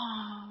say,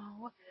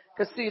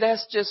 because see,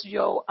 that's just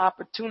your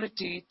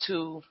opportunity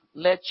to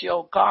let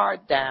your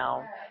guard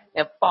down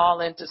and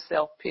fall into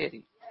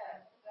self-pity.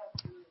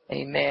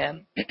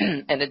 Amen.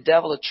 And the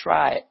devil will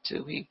try it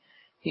too.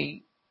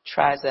 He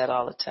tries that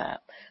all the time.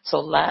 So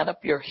line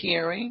up your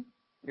hearing,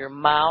 your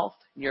mouth,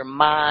 your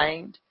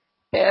mind,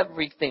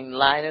 everything.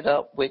 Line it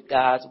up with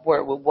God's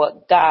word, with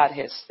what God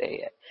has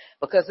said.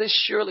 Because it's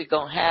surely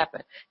going to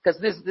happen.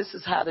 Because this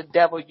is how the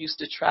devil used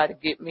to try to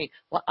get me.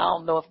 Well, I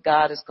don't know if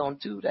God is going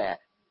to do that.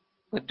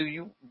 But do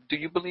you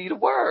believe the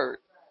word?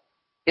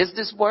 Is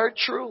this word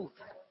truth?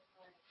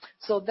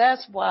 So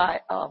that's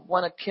why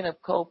one of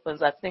Kenneth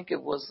Copeland's, I think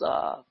it was,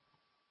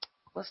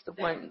 what's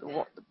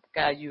the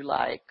guy you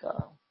like?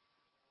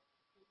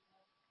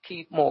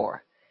 Keith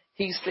Moore.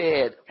 He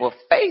said, well,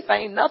 faith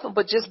ain't nothing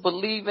but just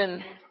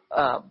believing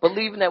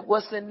that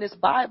what's in this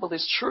Bible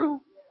is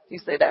true. He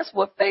said, that's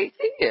what faith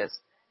is.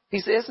 He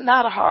said, it's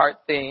not a hard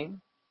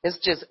thing. It's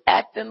just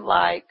acting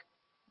like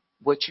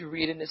what you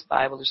read in this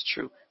Bible is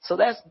true. So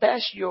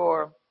that's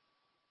your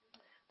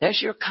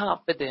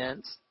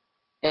confidence,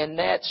 and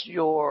that's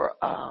your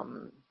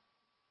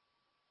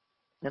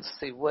let's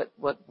see, what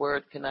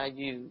word can I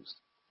use?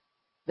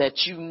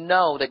 That you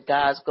know that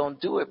God's going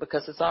to do it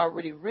because it's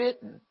already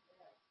written.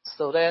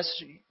 So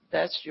that's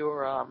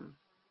your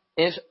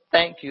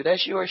thank you.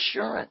 That's your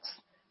assurance.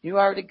 You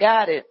already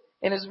got it,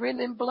 and it's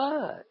written in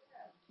blood.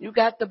 You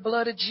got the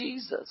blood of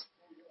Jesus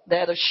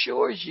that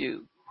assures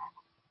you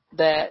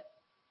that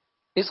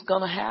it's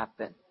going to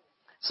happen.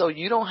 So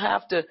you don't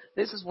have to.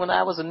 This is when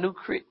I was a new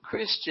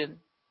Christian.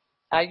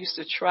 I used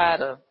to try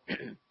to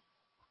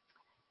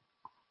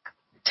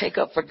take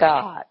up for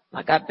God.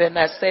 Like I better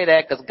not say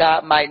that because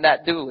God might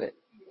not do it,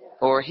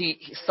 or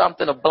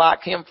something to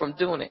block him from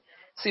doing it.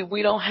 See,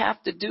 we don't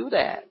have to do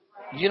that.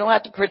 You don't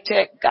have to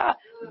protect God.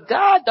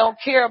 God don't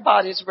care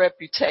about his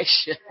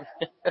reputation.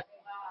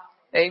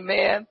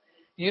 Amen.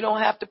 You don't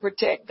have to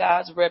protect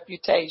God's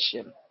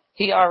reputation.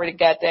 He already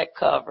got that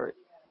covered.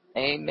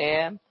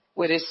 Amen.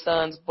 With his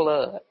son's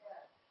blood.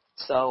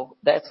 So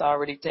that's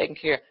already taken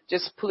care of.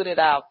 Just put it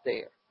out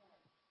there.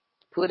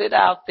 Put it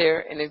out there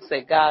and then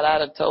say, God, I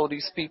done told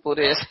these people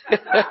this.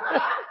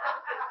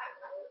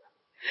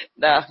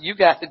 Now, you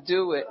got to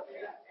do it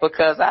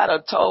because I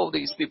done told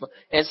these people.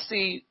 And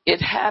see,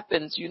 it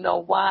happens, you know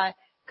why?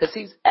 Because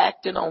he's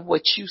acting on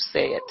what you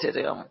said to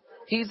them.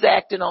 He's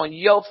acting on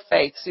your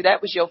faith. See,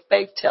 that was your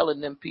faith telling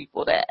them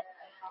people that.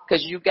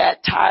 Because you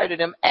got tired of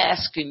them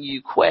asking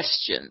you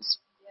questions.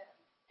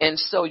 And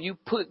so you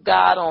put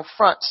God on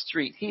Front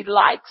Street. He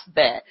likes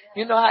that.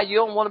 You know how you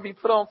don't want to be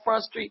put on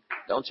Front Street?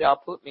 Don't y'all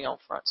put me on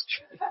Front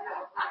Street.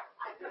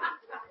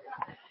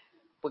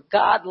 But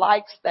God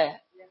likes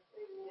that.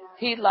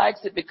 He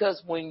likes it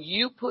because when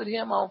you put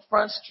him on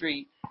Front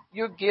Street,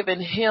 you're giving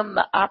him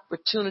the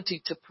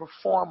opportunity to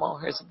perform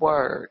on his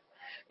word.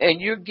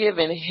 And you're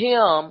giving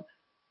him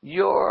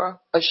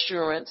your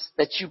assurance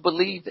that you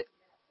believe it.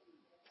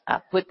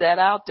 I put that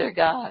out there,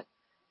 God.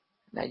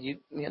 Now you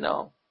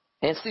know.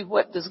 And see,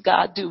 what does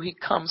God do? He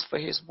comes for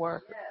his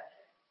word.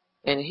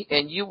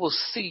 And you will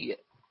see it.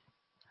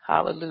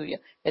 Hallelujah.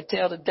 And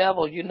tell the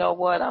devil, you know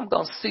what? I'm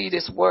going to see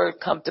this word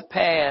come to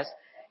pass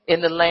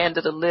in the land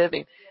of the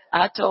living.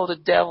 I told the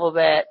devil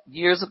that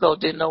years ago,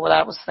 didn't know what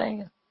I was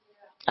saying.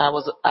 I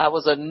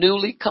was a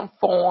newly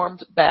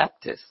conformed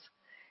Baptist.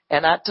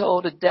 And I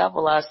told the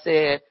devil, I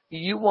said,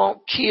 you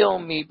won't kill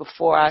me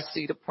before I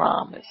see the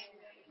promise.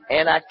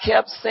 And I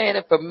kept saying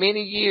it for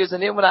many years.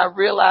 And then when I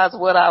realized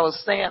what I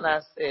was saying, I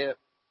said,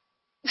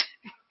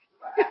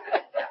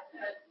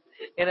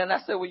 and then I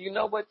said, well, you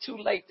know what? Too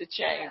late to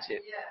change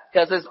it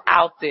because it's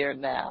out there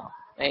now.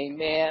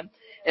 Amen.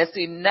 And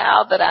see,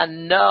 now that I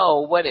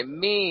know what it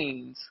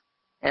means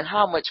and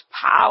how much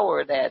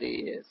power that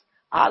is,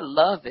 I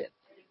love it.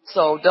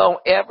 So don't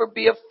ever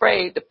be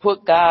afraid to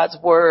put God's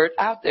word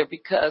out there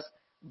because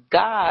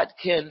God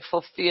can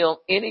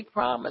fulfill any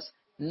promise.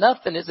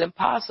 Nothing is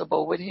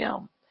impossible with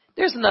him.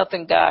 There's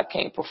nothing God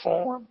can't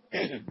perform.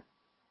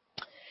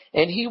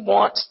 And he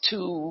wants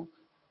to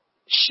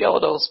show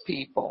those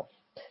people.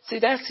 See,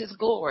 that's his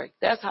glory.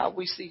 That's how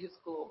we see his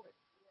glory.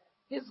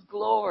 His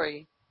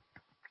glory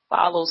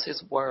follows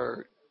his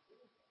word.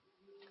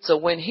 So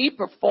when he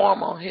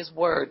performs on his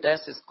word,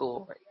 that's his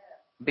glory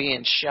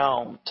being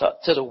shown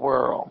to the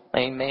world.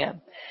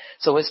 Amen.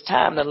 So it's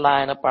time to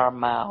line up our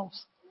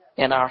mouths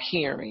and our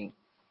hearing,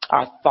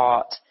 our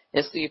thoughts.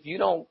 And see, if you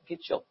don't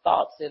get your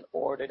thoughts in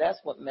order, that's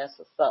what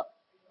messes up,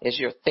 is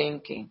your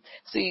thinking.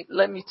 See,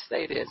 let me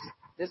say this.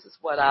 This is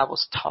what I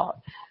was taught.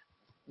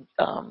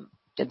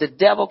 The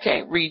devil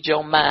can't read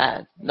your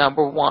mind,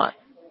 number one.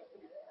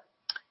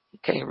 He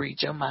can't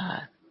read your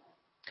mind.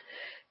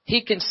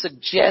 He can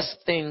suggest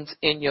things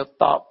in your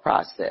thought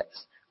process,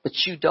 but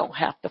you don't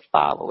have to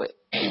follow it.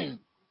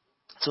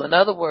 So in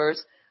other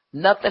words,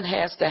 nothing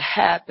has to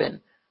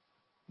happen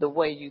the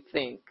way you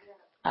think.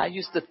 I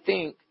used to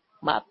think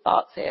my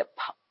thoughts had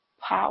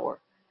power.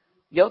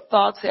 Your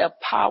thoughts have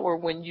power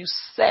when you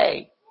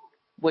say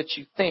what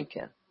you're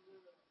thinking.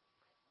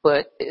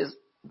 But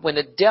when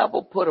the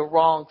devil put a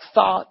wrong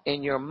thought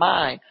in your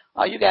mind,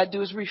 all you got to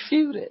do is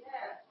refute it.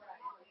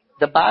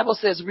 The Bible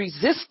says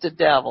resist the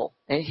devil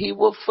and he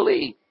will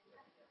flee.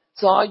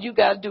 So all you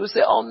got to do is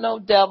say, oh no,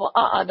 devil,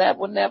 that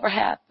will never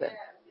happen.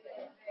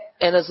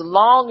 And as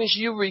long as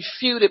you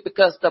refute it,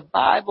 because the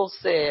Bible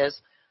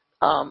says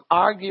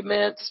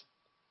arguments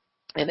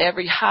and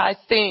every high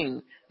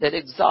thing that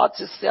exalts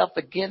itself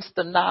against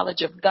the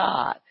knowledge of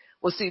God.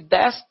 Well, see,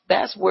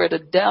 that's where the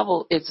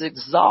devil is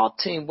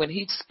exalting when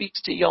he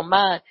speaks to your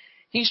mind.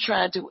 He's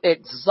trying to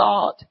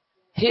exalt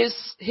his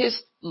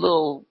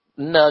little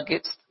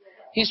nuggets.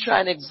 He's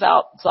trying to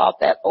exalt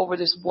that over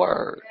this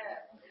word.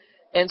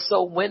 And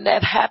so when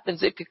that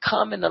happens, it could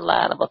come in the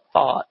line of a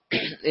thought.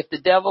 If the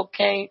devil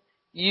can't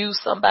use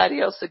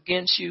somebody else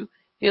against you,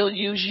 he'll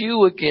use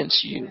you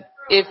against you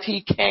if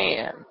he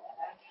can.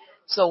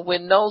 So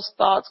when those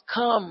thoughts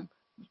come,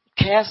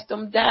 cast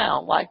them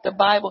down like the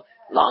Bible.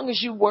 As long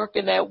as you work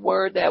in that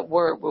word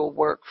will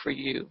work for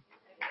you.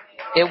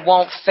 It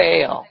won't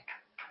fail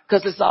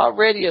because it's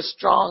already a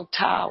strong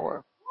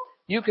tower.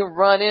 You can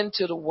run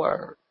into the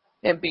word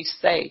and be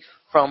safe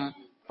from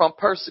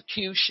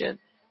persecution,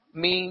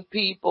 mean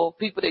people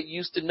that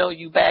used to know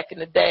you back in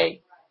the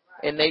day,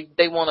 and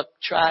they want to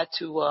try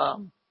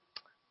to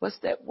what's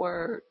that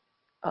word?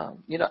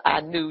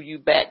 I knew you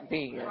back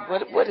then.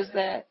 What is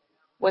that?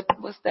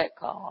 What's that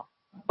called?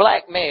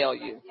 Blackmail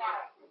you.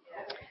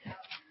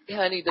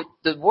 Honey,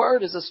 the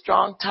word is a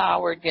strong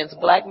tower against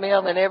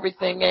blackmail and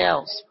everything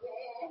else.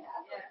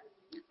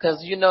 Because,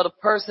 the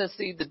person,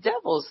 the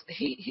devil's,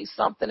 he's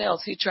something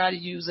else. He try to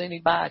use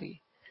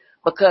anybody.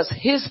 Because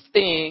his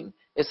thing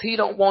is he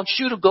don't want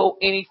you to go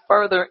any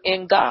further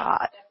in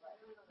God.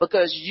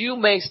 Because you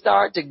may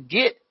start to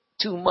get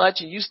too much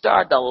and you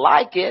start to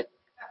like it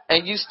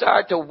and you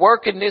start to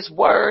work in this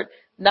word,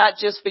 not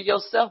just for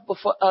yourself, but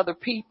for other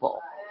people.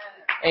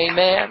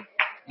 Amen.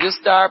 You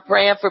start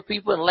praying for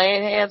people and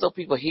laying hands on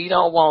people. He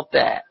don't want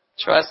that.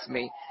 Trust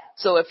me.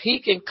 So if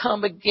he can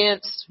come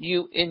against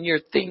you in your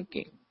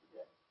thinking,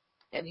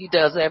 and he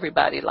does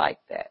everybody like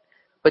that.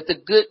 But the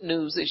good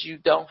news is you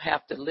don't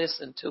have to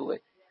listen to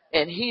it.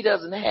 And he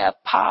doesn't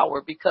have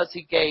power because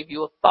he gave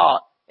you a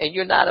thought. And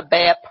you're not a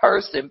bad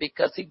person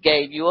because he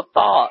gave you a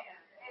thought.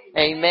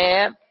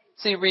 Amen.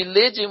 See,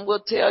 religion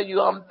will tell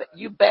you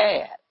you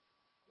bad.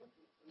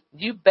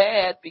 You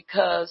bad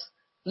because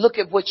look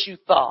at what you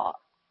thought,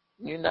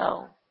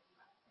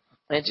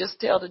 And just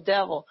tell the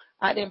devil,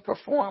 I didn't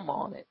perform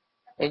on it.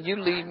 And you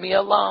leave me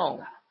alone.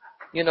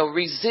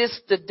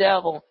 Resist the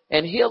devil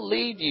and he'll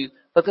leave you.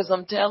 Because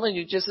I'm telling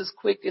you, just as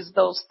quick as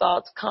those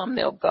thoughts come,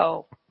 they'll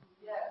go.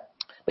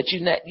 But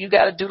you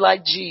got to do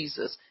like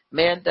Jesus.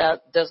 Man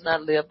does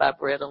not live by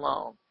bread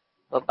alone,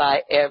 but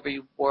by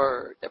every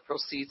word that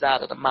proceeds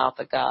out of the mouth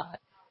of God.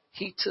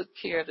 He took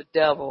care of the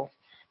devil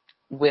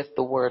with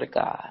the word of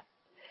God.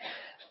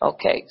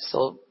 Okay,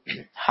 so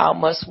how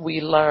must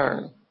we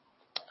learn?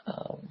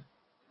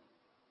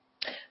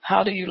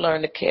 How do you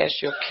learn to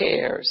cast your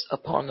cares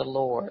upon the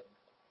Lord?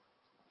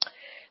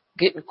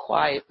 Getting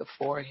quiet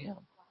before him.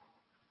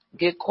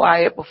 Get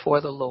quiet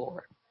before the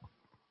Lord.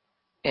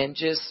 And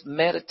just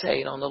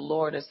meditate on the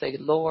Lord and say,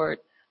 Lord,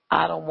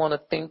 I don't want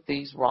to think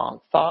these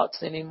wrong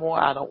thoughts anymore.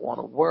 I don't want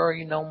to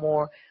worry no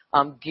more.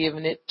 I'm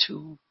giving it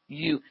to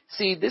you.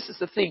 See, this is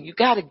the thing. You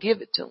got to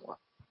give it to him.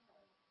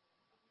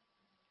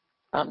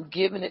 I'm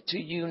giving it to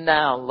you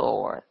now,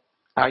 Lord.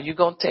 Are you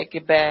going to take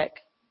it back?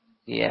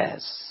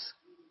 Yes.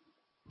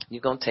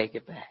 You're going to take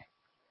it back.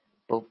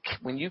 But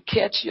when you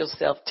catch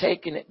yourself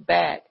taking it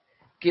back,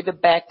 give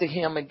it back to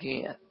him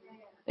again.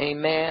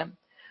 Amen.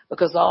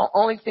 Because the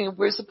only thing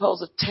we're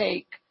supposed to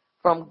take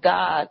from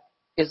God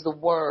is the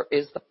word,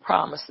 is the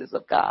promises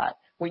of God.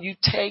 When you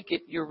take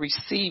it, you're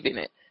receiving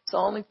it. So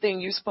the only thing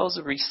you're supposed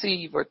to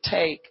receive or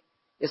take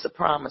is the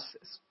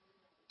promises.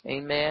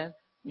 Amen.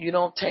 You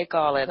don't take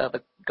all that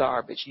other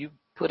garbage. You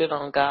put it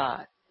on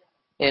God.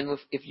 And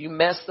if you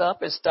mess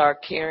up and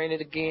start carrying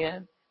it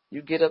again,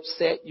 you get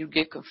upset, you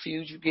get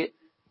confused,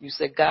 you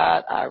say,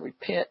 God, I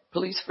repent.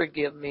 Please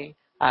forgive me.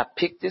 I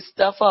picked this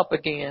stuff up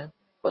again,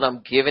 but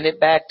I'm giving it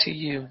back to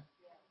you.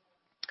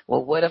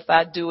 Well, what if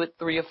I do it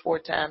 3 or 4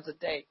 times a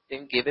day?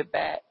 Then give it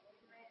back.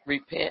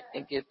 Repent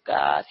and give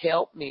God,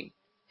 help me.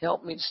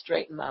 Help me to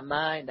straighten my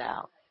mind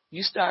out.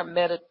 You start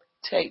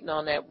meditating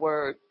on that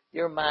word,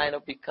 your mind will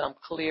become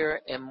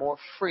clearer and more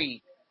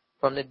free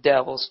from the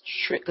devil's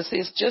trick. Because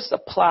it's just a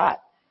plot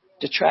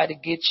to try to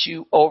get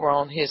you over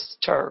on his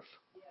turf.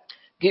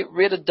 Get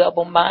rid of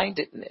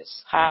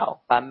double-mindedness.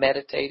 How? By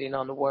meditating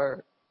on the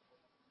word.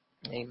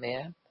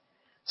 Amen.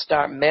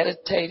 Start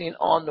meditating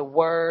on the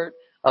word.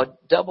 A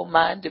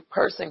double-minded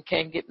person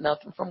can't get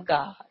nothing from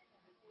God.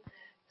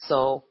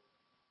 So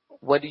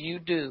what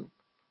do?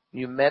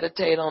 You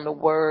meditate on the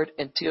word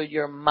until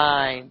your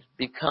mind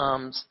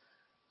becomes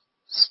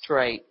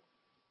straight.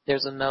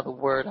 There's another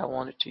word I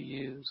wanted to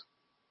use.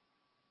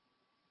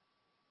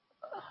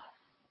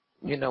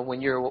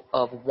 When you're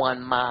of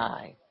one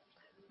mind.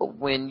 But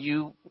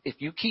if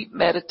you keep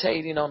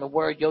meditating on the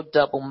word, your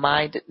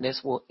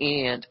double-mindedness will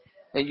end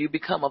and you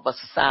become of a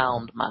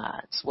sound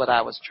mind. That's what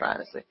I was trying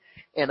to say.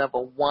 And of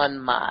a one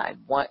mind.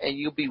 And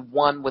you'll be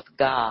one with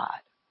God.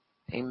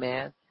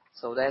 Amen.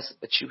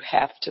 But you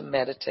have to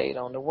meditate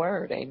on the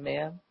word.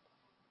 Amen.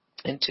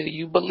 Until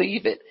you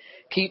believe it.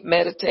 Keep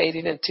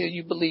meditating until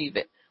you believe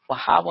it. Well,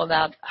 how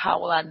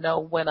will I know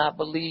when I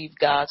believe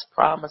God's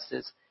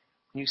promises?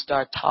 When you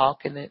start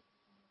talking it,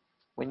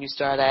 when you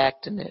start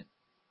acting it,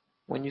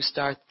 when you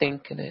start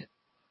thinking it,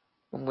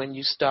 and when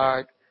you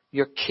start,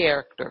 your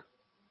character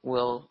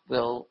will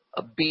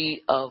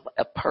be of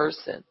a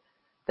person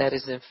that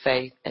is in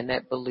faith and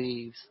that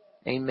believes.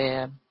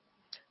 Amen.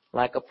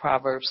 Like a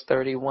Proverbs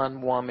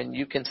 31 woman,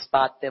 you can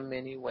spot them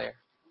anywhere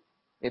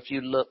if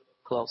you look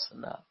close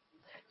enough.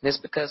 And it's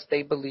because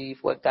they believe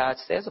what God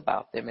says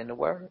about them in the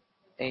Word.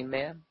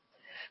 Amen.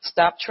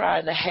 Stop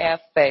trying to have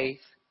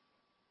faith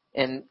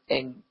and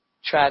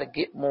try to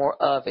get more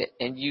of it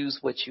and use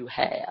what you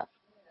have.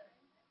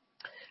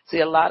 See,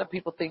 a lot of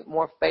people think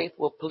more faith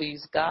will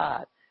please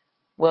God.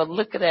 Well,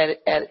 look at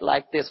it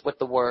like this, what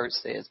the Word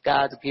says.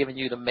 God's giving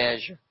you the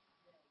measure.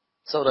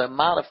 So the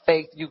amount of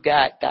faith you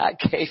got, God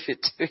gave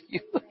it to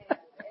you.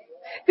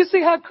 You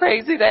see how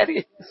crazy that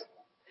is?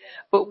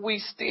 But we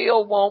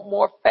still want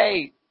more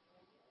faith.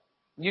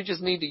 You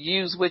just need to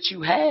use what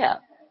you have.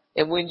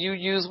 And when you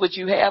use what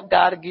you have,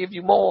 God will give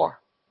you more.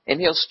 And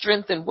he'll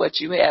strengthen what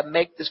you have,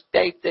 make the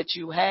faith that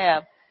you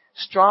have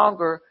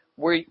stronger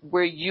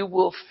where you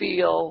will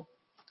feel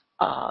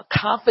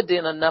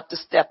confident enough to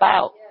step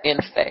out in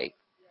faith.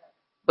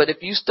 But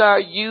if you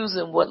start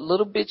using what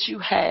little bit you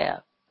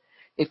have,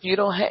 if you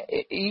don't have,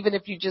 even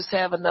if you just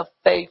have enough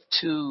faith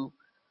to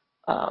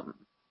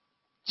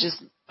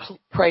just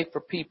pray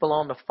for people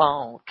on the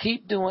phone,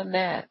 keep doing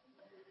that.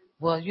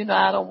 Well,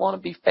 I don't want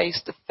to be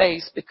face to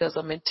face because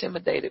I'm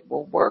intimidated.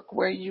 Well, work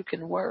where you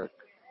can work.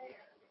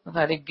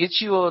 Honey, get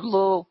you a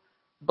little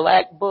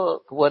black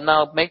book. Well,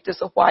 now make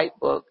this a white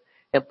book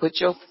and put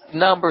your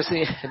numbers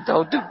in.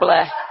 Don't do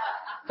black.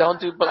 Don't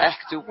do black,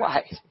 do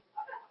white.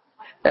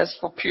 That's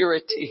for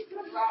purity.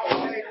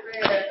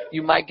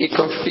 You might get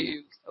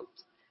confused.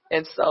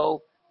 And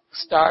so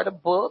start a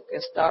book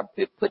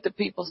and put the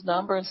people's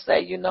number and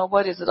say, you know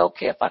what, is it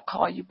okay if I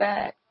call you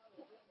back?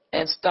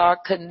 And start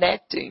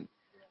connecting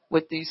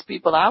with these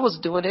people. I was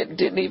doing it and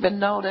didn't even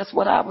know that's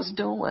what I was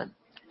doing.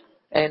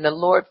 And the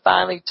Lord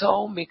finally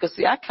told me, because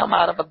see, I come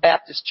out of a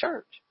Baptist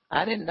church.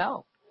 I didn't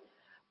know.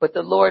 But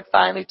the Lord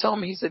finally told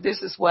me, he said,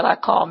 this is what I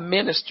call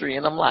ministry.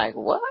 And I'm like,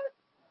 what?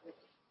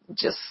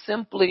 Just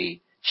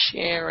simply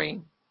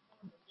sharing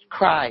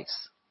Christ.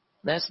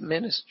 That's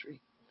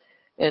ministry.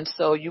 And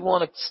so you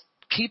want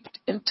to keep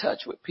in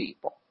touch with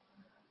people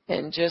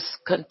and just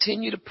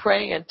continue to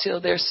pray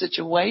until their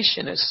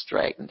situation is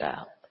straightened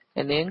out.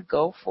 And then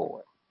go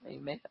for it.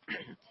 Amen.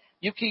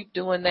 You keep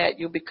doing that,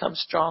 you'll become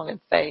strong in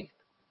faith.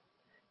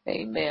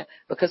 Amen.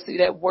 Because see,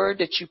 that word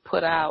that you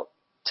put out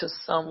to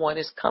someone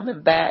is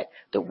coming back.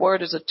 The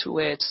word is a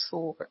two-edged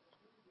sword.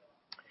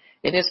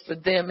 And it's for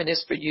them and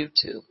it's for you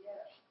too.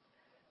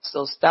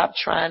 So stop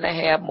trying to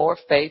have more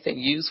faith and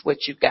use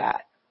what you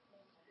got.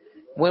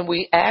 When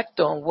we act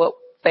on what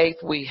faith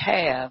we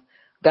have,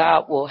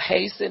 God will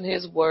hasten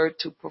his word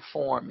to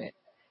perform it.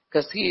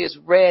 Because he is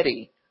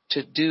ready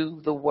to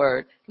do the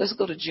word. Let's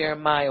go to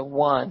Jeremiah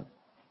 1.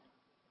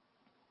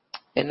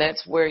 And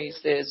that's where he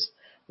says,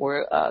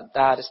 where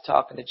God is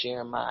talking to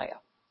Jeremiah.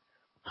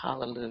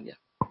 Hallelujah.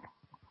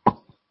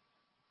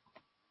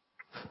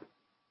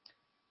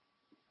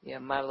 Yeah,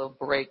 my little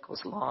break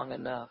was long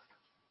enough.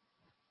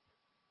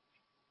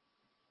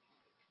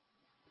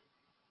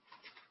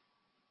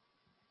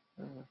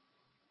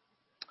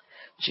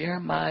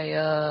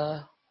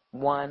 Jeremiah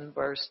 1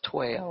 verse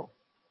 12.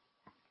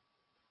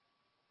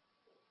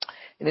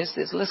 And it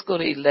says, let's go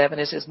to 11.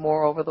 It says,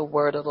 moreover, the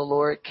word of the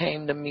Lord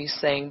came to me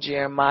saying,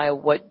 Jeremiah,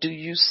 what do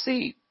you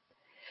see?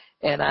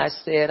 And I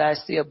said, I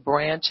see a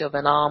branch of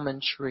an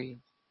almond tree.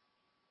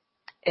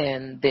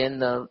 And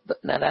then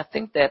and I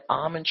think that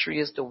almond tree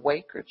is the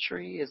waker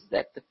tree. Is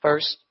that the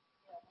first?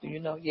 Do you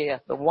know? Yeah,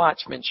 the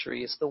watchman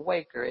tree. It's the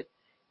waker.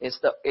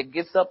 It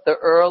gets up the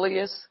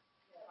earliest,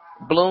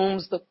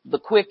 blooms the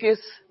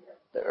quickest,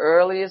 the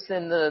earliest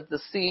in the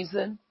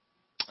season.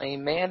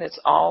 Amen. It's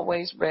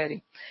always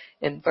ready.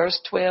 And verse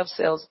 12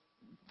 says,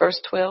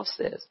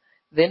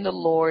 then the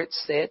Lord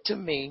said to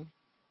me,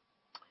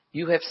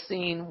 you have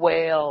seen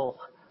well,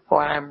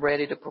 for I am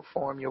ready to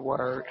perform your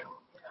word.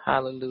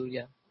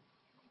 Hallelujah.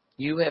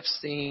 You have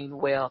seen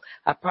well.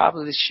 I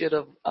probably should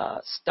have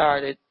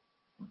started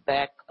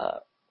back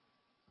up,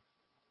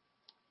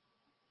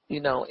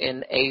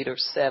 in 8 or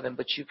 7,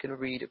 but you can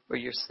read it for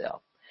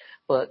yourself.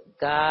 But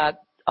God,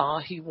 all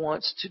he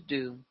wants to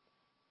do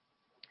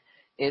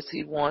is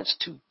he wants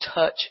to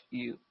touch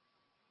you.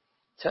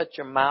 Touch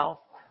your mouth,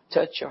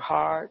 touch your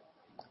heart,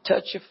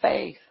 touch your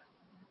faith.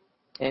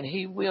 And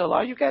he will.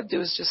 All you got to do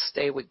is just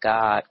stay with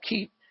God.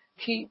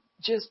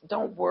 Just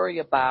don't worry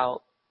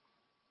about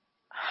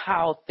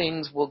how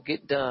things will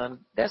get done.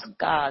 That's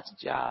God's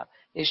job.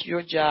 It's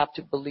your job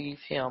to believe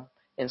him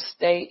and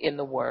stay in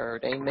the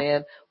word.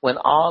 Amen. When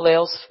all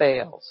else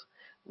fails.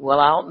 Well,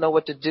 I don't know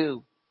what to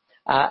do.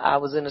 I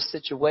was in a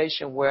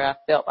situation where I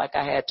felt like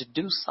I had to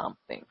do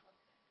something.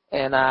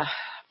 And I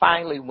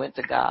finally went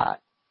to God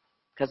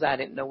because I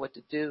didn't know what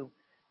to do.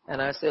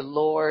 And I said,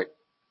 Lord,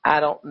 I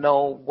don't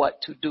know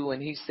what to do.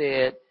 And he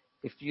said,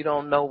 if you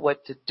don't know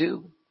what to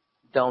do,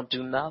 don't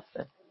do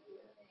nothing.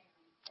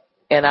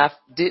 And I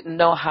didn't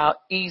know how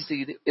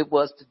easy it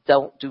was to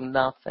don't do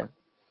nothing.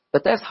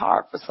 But that's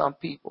hard for some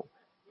people.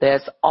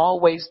 That's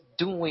always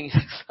doing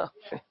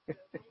something.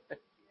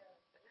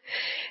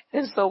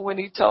 And so when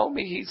he told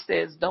me, he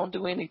says, don't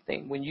do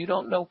anything. When you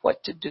don't know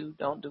what to do,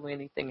 don't do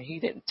anything. He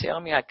didn't tell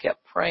me. I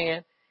kept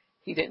praying.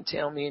 He didn't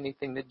tell me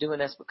anything to do,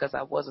 and that's because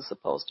I wasn't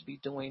supposed to be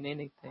doing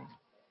anything.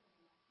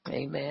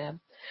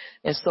 Amen.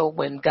 And so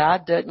when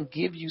God doesn't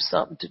give you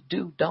something to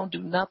do, don't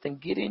do nothing.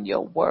 Get in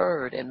your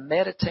word and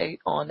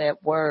meditate on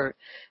that word.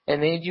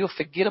 And then you'll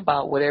forget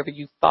about whatever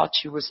you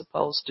thought you were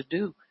supposed to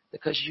do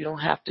because you don't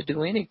have to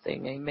do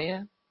anything.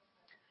 Amen.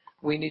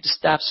 We need to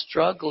stop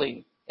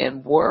struggling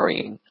and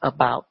worrying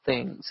about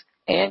things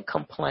and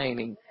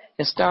complaining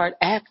and start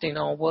acting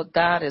on what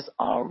God has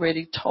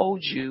already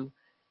told you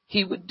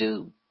he would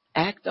do.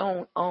 Act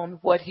on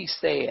what he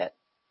said.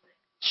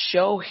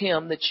 Show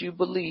him that you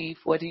believe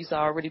what he's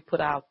already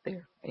put out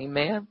there.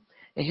 Amen.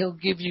 And he'll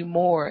give you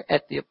more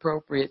at the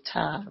appropriate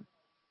time.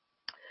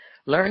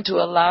 Learn to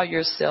allow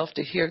yourself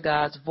to hear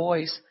God's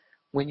voice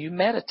when you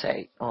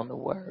meditate on the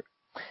word.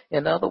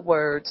 In other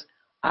words,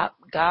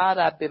 God,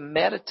 I've been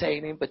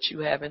meditating, but you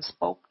haven't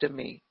spoke to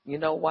me. You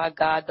know why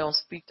God don't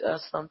speak to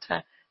us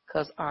sometimes?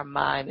 Because our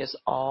mind is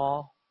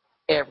all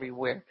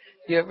everywhere.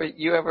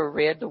 You ever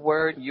read the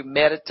word and you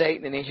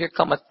meditate and then here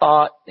come a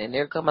thought and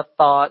there come a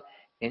thought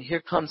and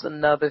here comes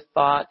another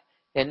thought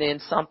and then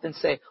something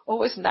say,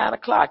 oh, it's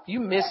 9:00. You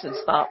missing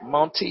something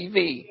on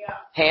TV.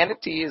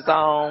 Hannity is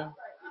on.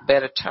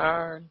 Better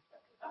turn.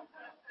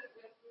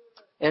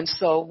 And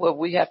so what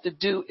we have to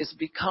do is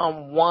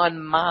become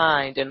one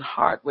mind and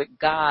heart with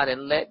God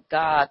and let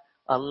God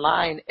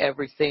align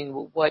everything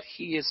with what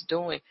he is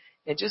doing.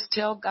 And just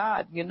tell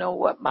God, you know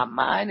what, my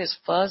mind is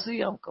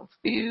fuzzy, I'm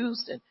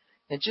confused,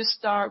 and just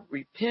start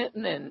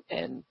repenting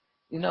and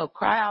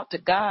cry out to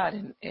God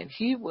and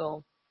he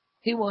will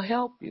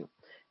help you.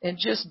 And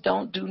just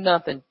don't do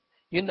nothing.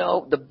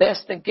 The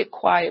best thing, get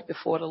quiet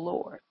before the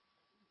Lord.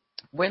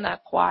 We're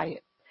not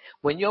quiet.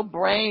 When your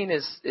brain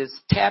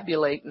is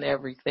tabulating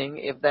everything,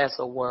 if that's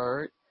a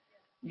word,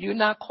 you're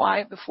not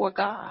quiet before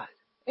God.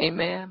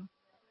 Amen.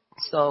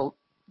 So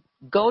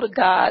go to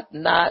God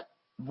not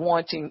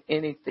wanting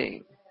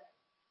anything,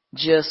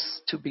 just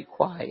to be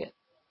quiet.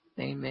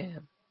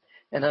 Amen.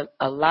 And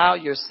allow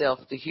yourself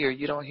to hear.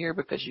 You don't hear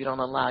because you don't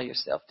allow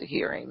yourself to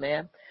hear.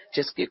 Amen.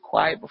 Just get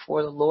quiet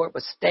before the Lord,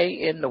 but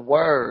stay in the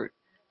word.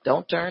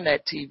 Don't turn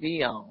that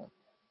TV on.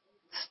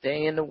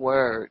 Stay in the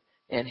word,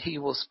 and he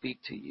will speak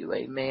to you.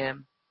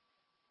 Amen.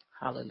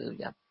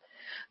 Hallelujah.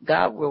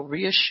 God will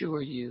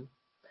reassure you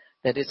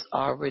that it's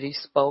already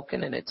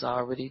spoken and it's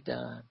already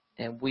done.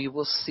 And we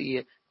will see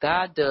it.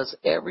 God does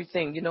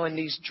everything, in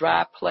these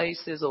dry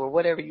places or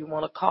whatever you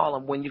want to call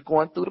them, when you're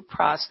going through the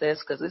process,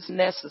 because it's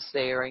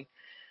necessary.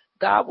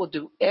 God will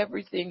do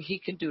everything he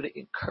can do to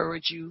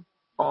encourage you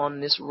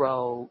on this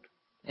road.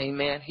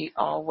 Amen. He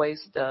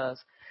always does.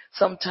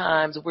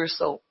 Sometimes we're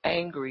so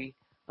angry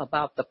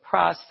about the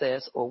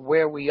process or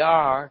where we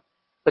are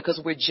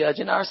because we're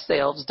judging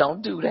ourselves.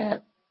 Don't do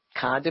that.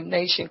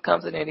 Condemnation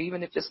comes in, and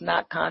even if it's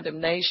not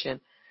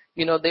condemnation,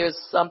 there's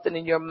something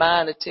in your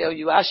mind to tell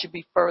you I should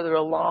be further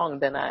along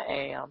than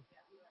I am.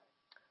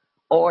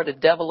 Or the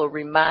devil will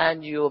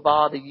remind you of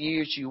all the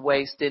years you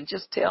wasted. And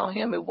just tell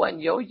him it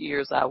wasn't your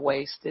years I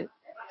wasted.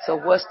 So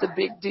what's the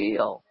big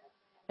deal?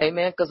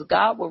 Amen. Because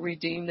God will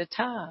redeem the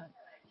time.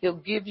 He'll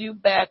give you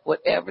back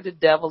whatever the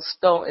devil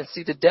stole. And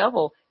see, the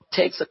devil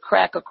takes a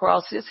crack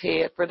across his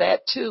head for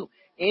that too.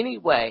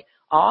 Anyway,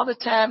 all the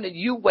time that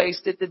you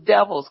wasted, the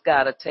devil's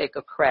got to take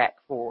a crack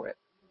for it.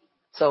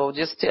 So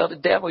just tell the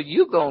devil,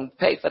 you're going to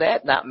pay for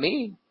that, not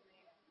me.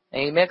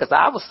 Amen. Because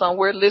I was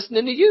somewhere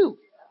listening to you.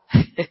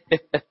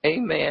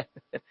 Amen.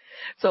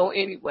 So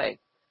anyway,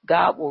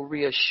 God will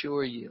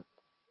reassure you.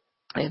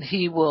 And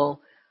he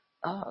will,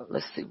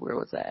 let's see, where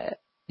was I at?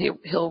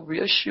 He'll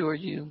reassure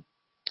you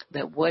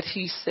that what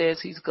he says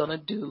he's going to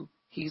do,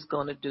 he's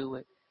going to do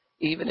it.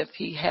 Even if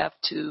he have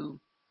to,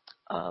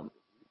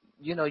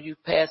 you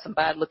passing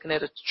by looking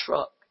at a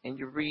truck and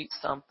you read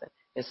something.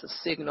 It's a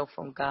signal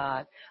from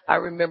God. I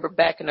remember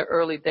back in the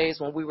early days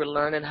when we were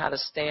learning how to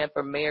stand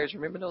for marriage.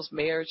 Remember those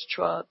marriage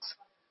trucks?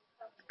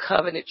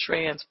 Covenant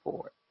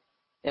Transport.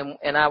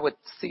 And I would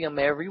see them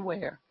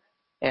everywhere.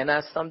 And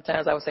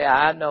sometimes I would say,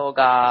 I know,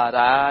 God,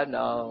 I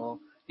know.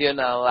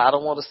 I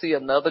don't want to see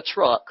another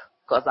truck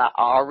because I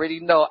already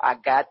know I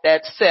got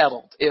that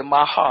settled in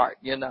my heart,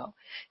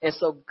 And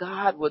so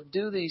God will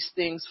do these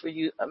things for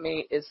you. I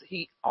mean,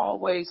 he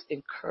always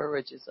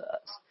encourages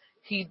us.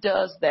 He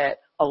does that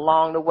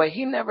along the way.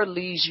 He never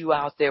leaves you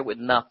out there with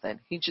nothing.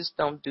 He just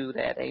don't do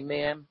that.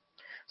 Amen.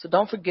 So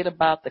don't forget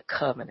about the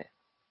covenant.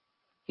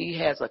 He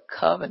has a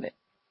covenant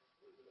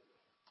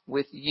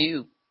with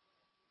you.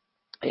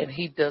 And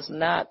he does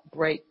not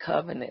break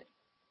covenant.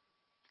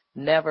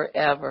 Never,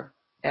 ever,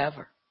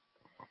 ever.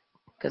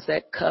 Because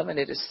that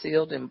covenant is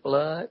sealed in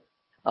blood,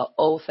 an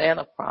oath and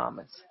a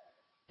promise.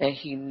 And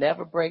he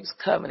never breaks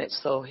covenant.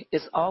 So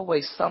it's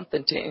always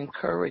something to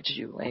encourage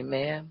you.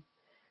 Amen.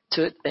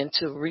 And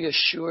to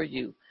reassure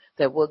you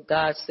that what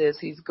God says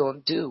he's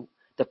going to do,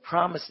 the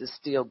promise is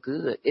still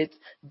good.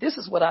 This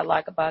is what I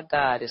like about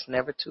God. It's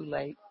never too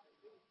late.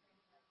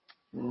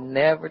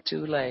 Never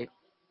too late.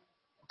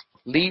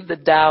 Leave the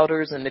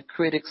doubters and the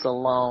critics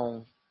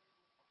alone.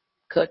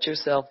 Cut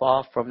yourself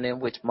off from them,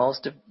 which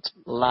a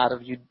lot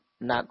of you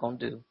not going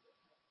to do.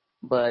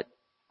 But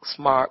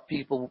smart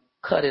people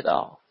cut it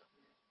off.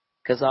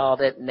 Because all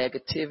that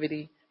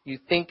negativity, you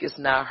think it's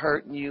not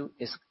hurting you,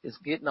 it's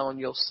getting on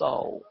your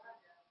soul.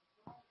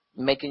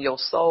 Making your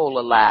soul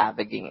alive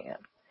again.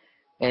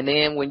 And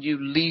then when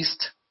you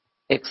least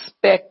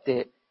expect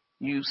it,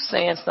 you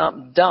saying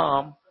something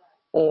dumb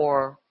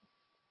or,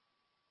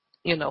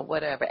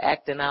 whatever,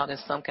 acting out in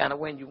some kind of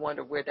way, and you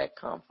wonder where that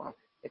come from.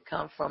 It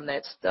comes from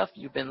that stuff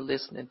you've been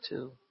listening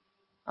to.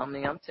 I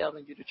mean, I'm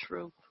telling you the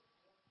truth.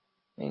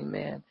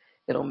 Amen.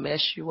 It'll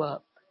mess you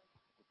up.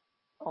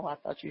 Oh, I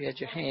thought you had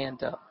your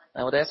hand up.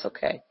 Oh, that's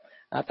okay.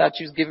 I thought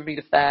you was giving me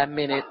the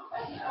 5-minute.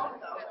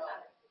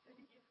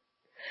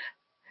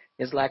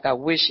 It's like I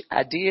wish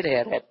I did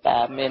have that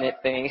 5-minute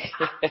thing.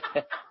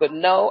 But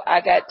no, I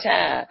got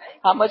time.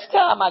 How much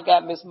time I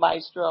got, Miss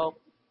Maestro?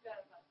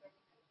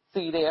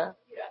 See there?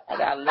 I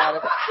got a lot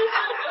of.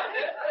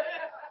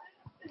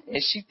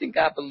 And she think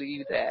I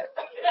believe that.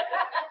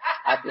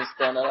 I've been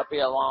standing up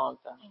here a long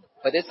time.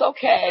 But it's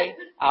okay.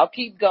 I'll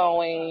keep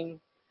going.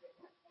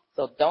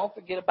 So don't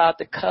forget about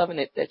the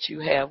covenant that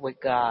you have with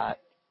God.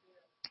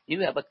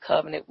 You have a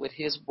covenant with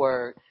his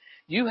word.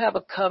 You have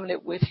a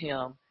covenant with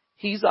him.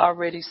 He's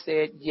already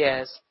said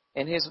yes,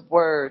 and his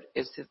word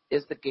is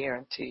the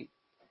guarantee.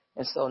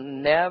 And so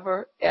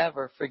never,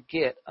 ever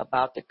forget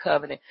about the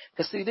covenant.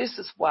 Because, see, this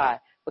is why.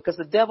 Because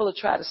the devil will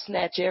try to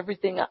snatch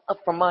everything up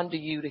from under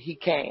you that he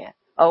can.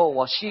 Oh,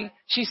 well,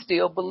 she's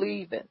still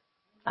believing.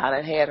 I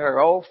done had her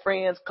old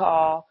friends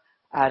call.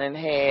 I done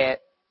had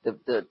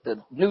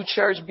the new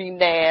church be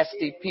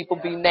nasty. People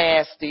be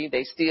nasty.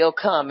 They still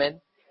coming.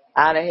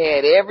 I done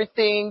had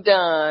everything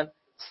done.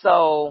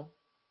 So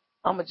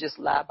I'm going to just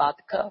lie about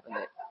the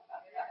covenant.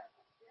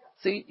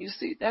 See, you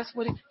see, that's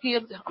what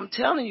I'm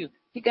telling you,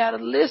 he got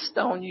a list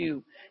on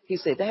you. He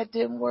said, that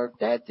didn't work,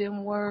 that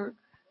didn't work,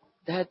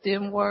 that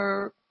didn't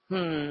work.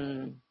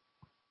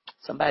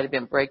 Somebody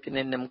been breaking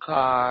in them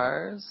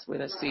cars. We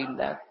done seen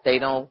that.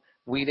 The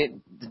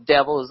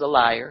devil is a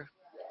liar.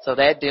 So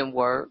that didn't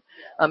work.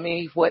 I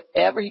mean,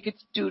 whatever he could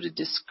do to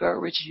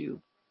discourage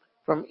you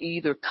from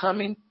either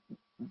coming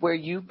where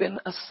you've been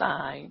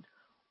assigned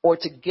or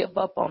to give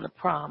up on the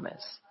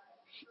promise.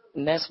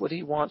 And that's what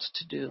he wants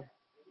to do.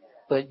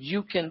 But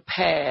you can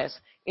pass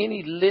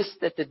any list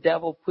that the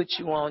devil put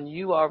you on.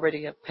 You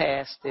already have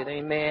passed it.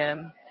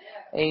 Amen.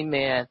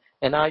 Amen.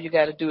 And all you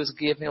got to do is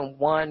give him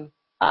one.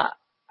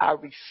 I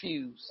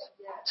refuse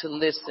to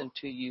listen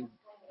to you.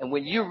 And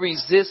when you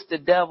resist the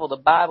devil, the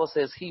Bible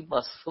says he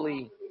must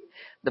flee.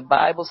 The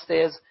Bible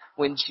says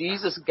when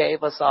Jesus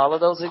gave us all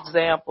of those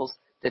examples,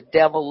 the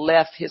devil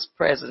left his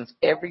presence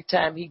every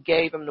time he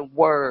gave him the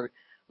word.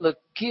 Look,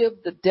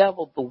 give the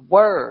devil the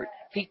word.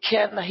 He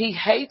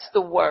hates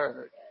the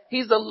word.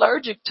 He's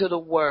allergic to the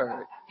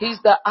word. He's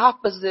the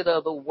opposite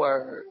of the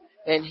word.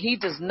 And he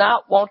does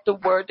not want the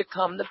word to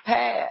come to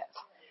pass.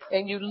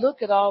 And you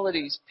look at all of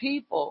these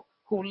people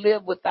who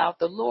live without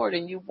the Lord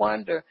and you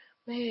wonder,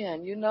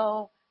 man,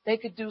 they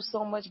could do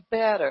so much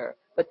better.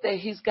 But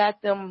he's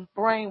got them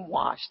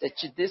brainwashed that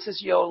this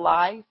is your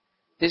life.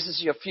 This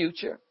is your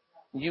future.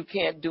 You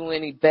can't do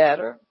any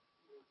better.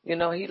 He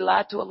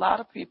lied to a lot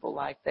of people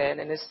like that,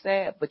 and it's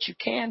sad, but you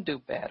can do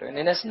better,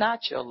 and it's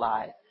not your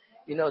life.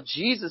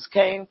 Jesus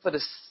came for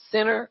the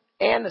sinner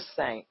and the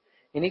saint,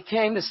 and he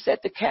came to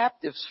set the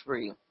captives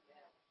free.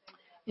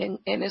 And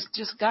it's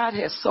just God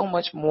has so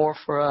much more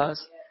for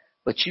us,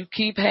 but you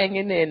keep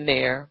hanging in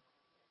there.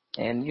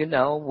 And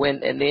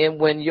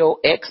when your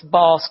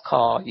ex-boss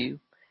call you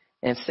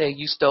and say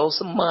you stole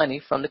some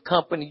money from the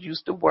company you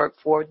used to work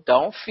for,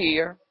 don't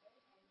fear.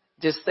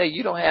 Just say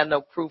you don't have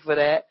no proof of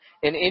that.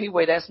 And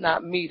anyway, that's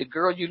not me. The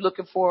girl you're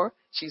looking for,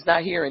 she's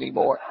not here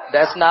anymore.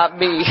 That's not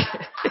me.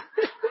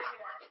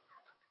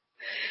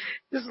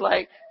 It's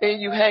like,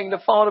 and you hang the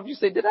phone up, you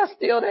say, did I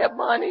steal that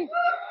money?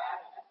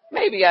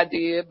 Maybe I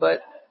did,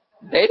 but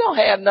they don't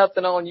have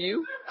nothing on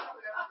you.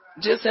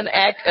 Just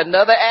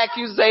another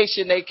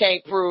accusation they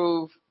can't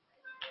prove.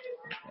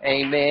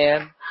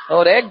 Amen.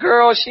 Oh, that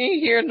girl, she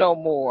ain't here no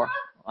more.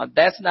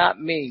 That's not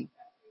me.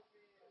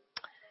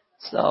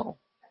 So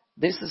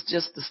this is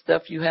just the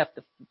stuff you have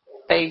to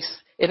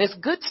face. And it's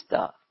good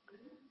stuff.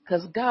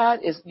 Because God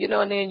is,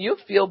 and then you'll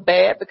feel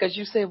bad because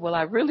you say, well,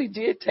 I really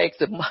did take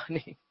the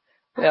money.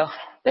 Well,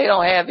 they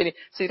don't have any.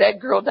 See,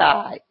 that girl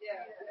died.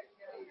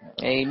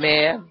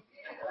 Amen.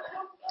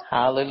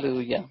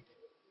 Hallelujah.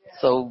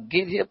 So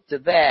get hip to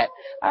that.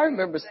 I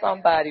remember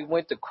somebody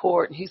went to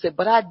court and he said,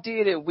 but I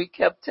did it. We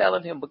kept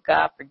telling him, but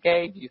God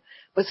forgave you.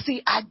 But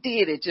see, I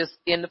did it just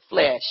in the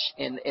flesh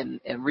and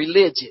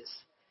religious.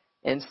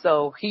 And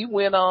so he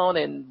went on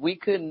and we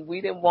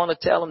didn't want to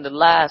tell him to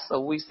lie.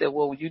 So we said,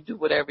 well, you do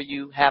whatever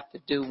you have to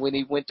do. When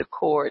he went to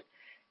court,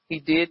 he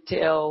did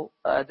tell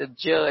the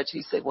judge,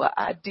 he said, well,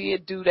 I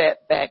did do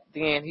that back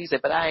then. He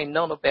said, but I ain't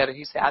know no better.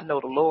 He said, I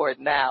know the Lord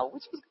now,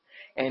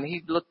 and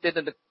he looked at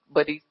it,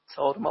 but he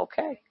told him,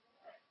 okay.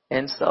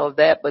 And so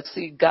but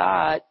see,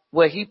 God,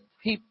 well, he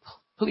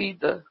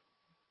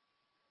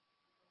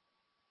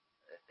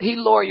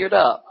lawyered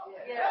up.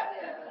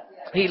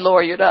 He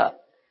lawyered up.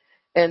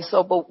 And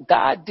so, but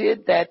God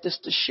did that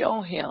just to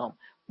show him,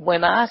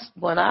 when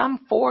I'm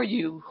for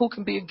you, who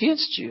can be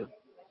against you?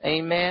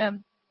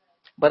 Amen.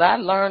 But I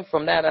learned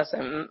from that. I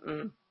said,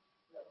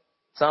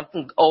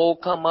 something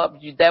old come up,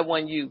 that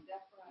one you.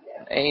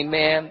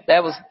 Amen.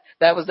 That was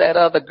that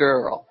other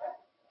girl.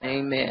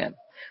 Amen.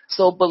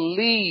 So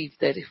believe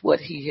that what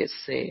he has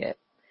said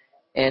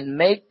and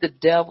make the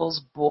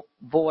devil's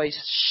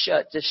voice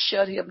shut. Just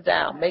shut him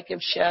down. Make him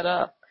shut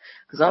up.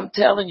 Because I'm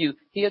telling you,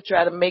 he'll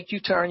try to make you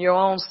turn your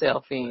own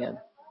self in.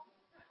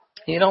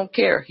 He don't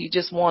care. He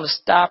just want to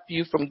stop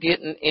you from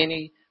getting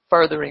any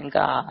further in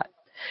God.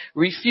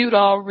 Refute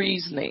all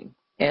reasoning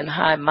and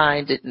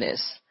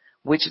high-mindedness,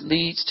 which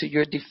leads to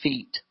your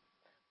defeat.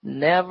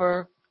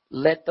 Never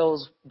let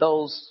those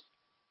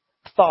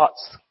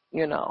thoughts,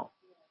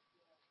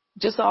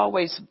 just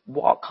always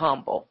walk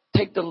humble.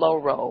 Take the low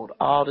road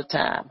all the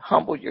time.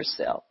 Humble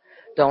yourself.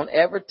 Don't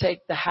ever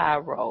take the high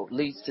road.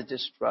 Leads to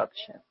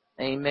destruction.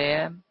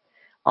 Amen.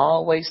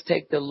 Always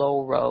take the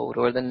low road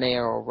or the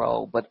narrow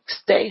road, but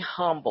stay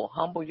humble.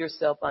 Humble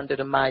yourself under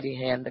the mighty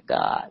hand of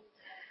God.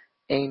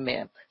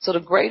 Amen. So the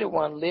greater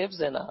one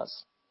lives in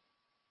us,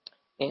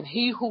 and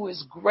he who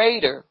is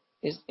greater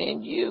is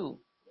in you,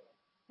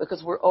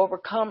 because we're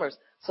overcomers.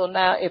 So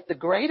now if the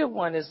greater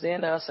one is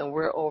in us and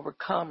we're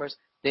overcomers,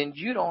 then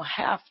you don't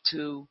have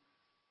to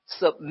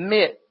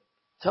submit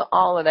to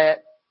all of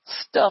that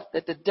stuff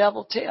that the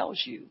devil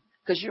tells you,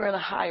 because you're in a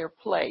higher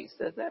place.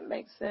 Does that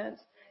make sense?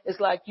 It's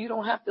like you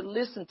don't have to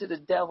listen to the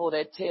devil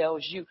that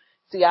tells you,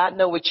 see, I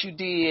know what you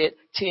did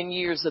 10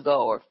 years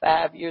ago or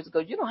 5 years ago.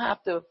 You don't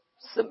have to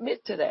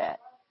submit to that,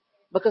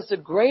 because the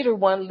greater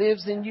one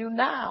lives in you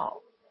now.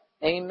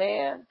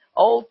 Amen.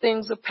 Old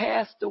things are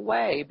passed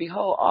away.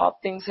 Behold, all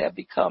things have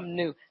become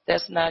new.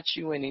 That's not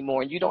you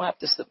anymore. You don't have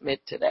to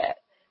submit to that.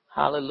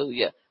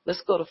 Hallelujah.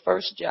 Let's go to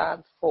 1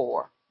 John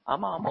 4.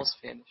 I'm almost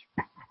finished.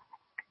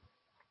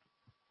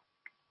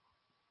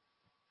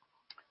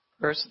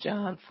 1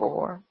 John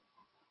 4.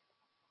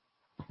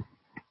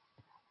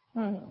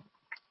 1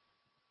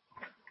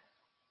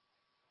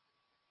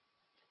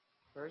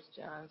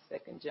 John, 2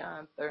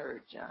 John, 3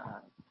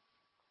 John.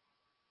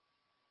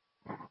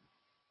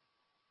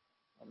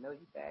 I know you're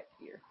back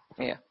here.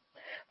 Yeah.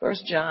 1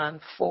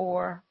 John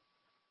 4,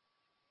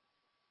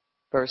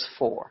 verse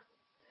 4.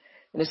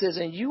 And it says,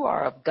 and you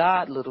are of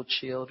God, little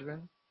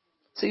children.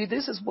 See,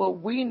 this is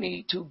what we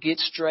need to get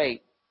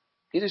straight.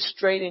 Get it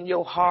straight in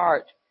your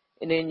heart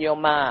and in your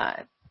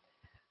mind.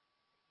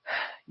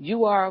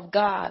 You are of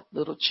God,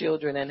 little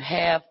children, and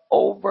have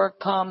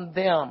overcome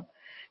them,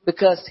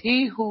 because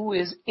he who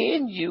is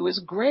in you is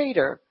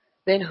greater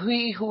than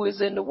he who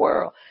is in the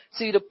world.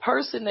 See, the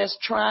person that's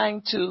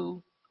trying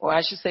to, or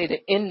I should say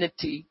the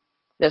entity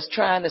that's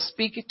trying to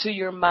speak it to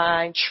your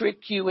mind,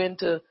 trick you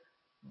into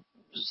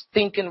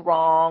thinking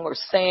wrong or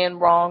saying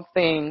wrong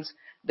things,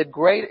 the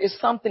greater is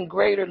something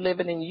greater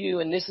living in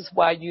you, and this is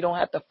why you don't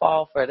have to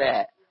fall for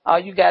that. All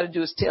you got to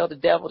do is tell the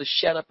devil to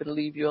shut up and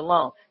leave you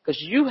alone,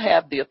 because you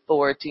have the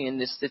authority in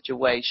this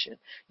situation.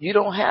 You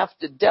don't have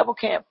to, the devil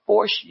can't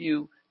force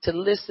you to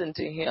listen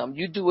to him.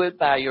 You do it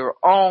by your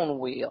own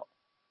will.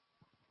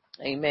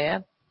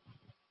 Amen.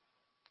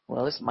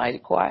 Well, it's mighty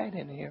quiet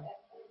in here.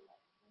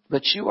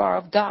 But you are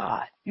of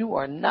God. You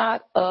are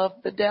not of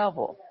the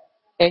devil.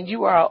 And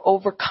you are an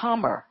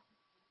overcomer,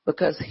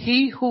 because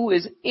he who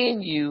is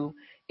in you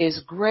is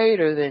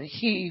greater than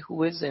he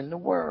who is in the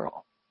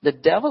world. The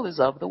devil is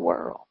of the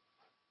world.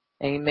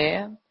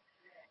 Amen.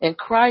 And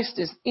Christ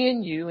is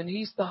in you, and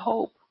he's the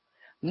hope.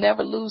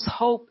 Never lose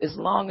hope as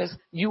long as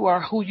you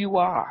are who you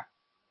are.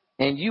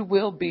 And you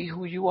will be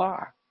who you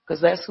are,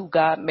 because that's who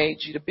God made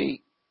you to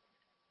be.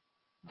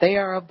 They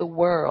are of the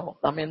world.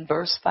 I'm in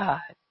verse 5.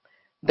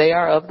 They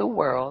are of the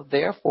world,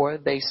 therefore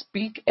they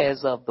speak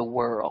as of the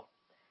world,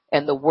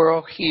 and the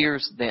world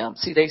hears them.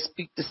 See, they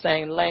speak the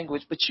same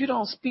language, but you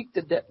don't speak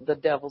the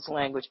devil's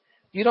language.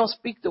 You don't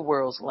speak the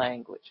world's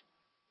language.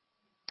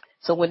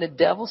 So when the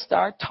devil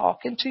starts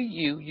talking to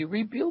you, you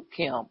rebuke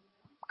him,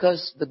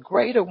 because the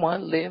greater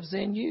one lives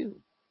in you.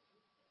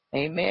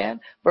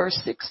 Amen.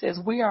 Verse 6 says,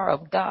 we are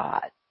of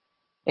God,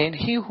 and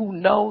he who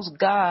knows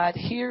God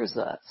hears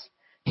us.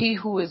 He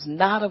who is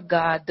not of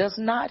God does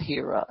not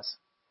hear us.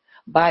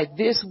 By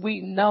this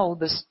we know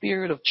the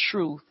spirit of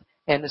truth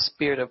and the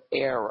spirit of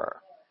error.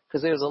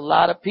 Because there's a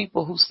lot of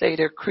people who say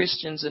they're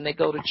Christians and they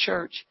go to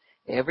church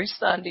every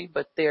Sunday,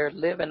 but they're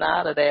living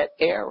out of that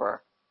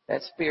error,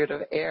 that spirit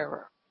of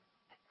error.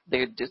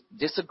 They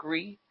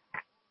disagree,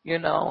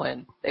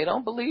 and they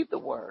don't believe the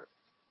word.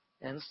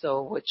 And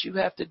so what you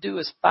have to do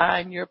is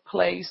find your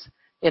place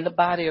in the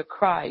body of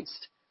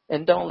Christ,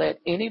 and don't let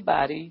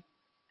anybody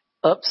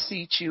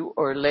upset you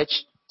or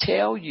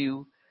tell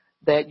you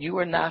that you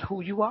are not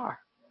who you are,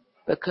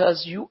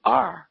 because you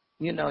are,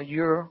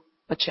 you're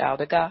a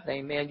child of God.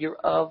 Amen. You're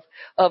of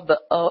the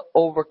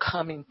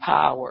overcoming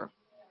power.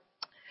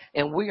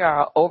 And we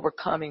are an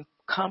overcoming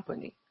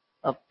company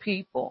of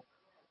people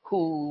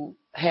who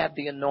have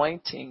the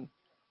anointing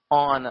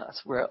on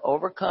us. We're an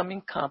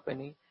overcoming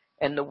company,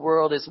 and the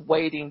world is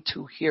waiting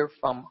to hear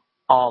from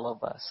all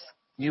of us.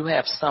 You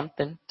have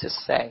something to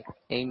say.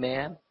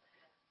 Amen.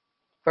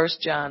 1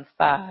 John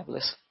 5,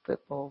 let's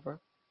flip over.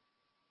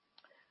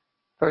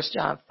 1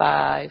 John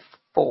 5,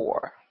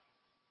 4.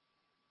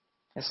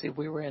 Let's see,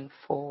 we were in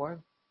 4.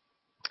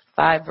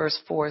 5 verse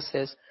 4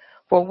 says,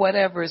 for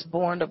whatever is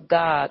born of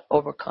God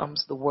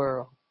overcomes the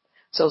world.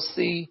 So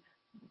see,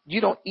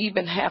 you don't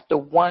even have to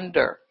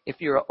wonder if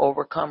you're an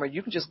overcomer.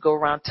 You can just go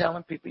around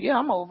telling people, yeah,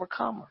 I'm an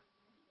overcomer.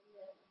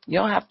 You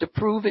don't have to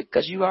prove it,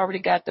 because you already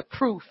got the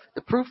proof.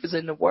 The proof is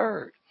in the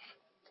word.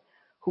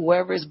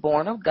 Whoever is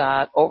born of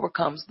God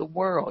overcomes the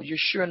world. You're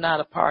sure not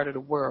a part of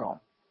the world.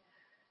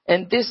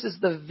 And this is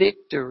the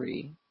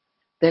victory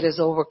that has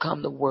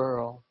overcome the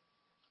world,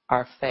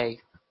 our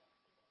faith.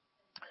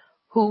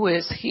 Who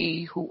is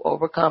he who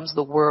overcomes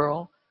the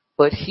world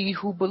but he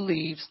who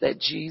believes that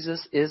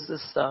Jesus is the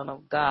Son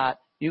of God?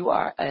 You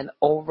are an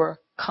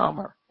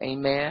overcomer.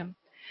 Amen.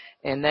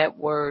 And that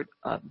word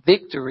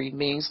victory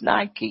means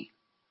Nike.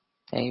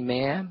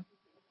 Amen.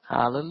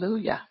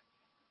 Hallelujah.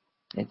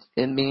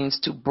 It means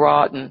to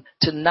broaden,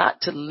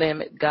 not to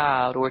limit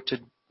God, or to,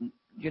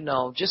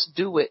 just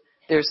do it.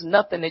 There's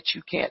nothing that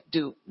you can't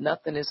do.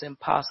 Nothing is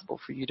impossible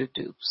for you to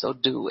do. So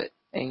do it.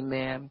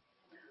 Amen.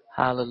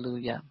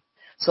 Hallelujah.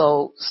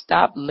 So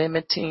stop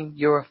limiting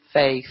your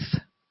faith.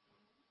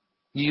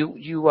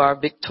 You are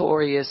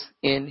victorious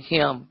in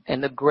him,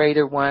 and the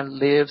greater one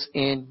lives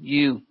in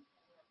you.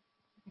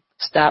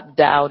 Stop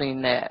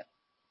doubting that.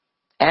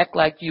 Act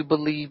like you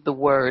believe the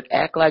word.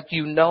 Act like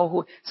you know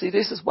who. See,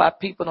 this is why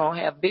people don't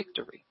have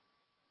victory,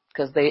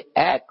 because they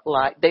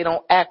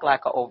don't act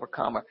like an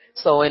overcomer.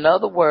 So in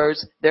other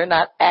words, they're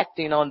not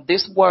acting on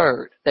this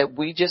word that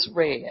we just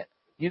read.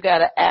 You got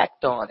to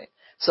act on it.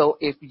 So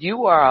if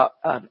you are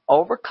an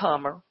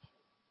overcomer,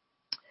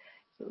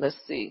 let's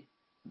see,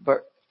 1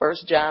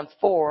 John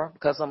 4,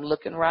 because I'm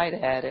looking right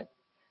at it.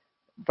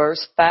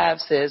 Verse 5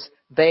 says,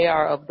 they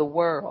are of the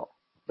world.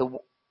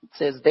 It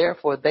says,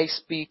 therefore they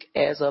speak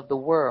as of the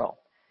world,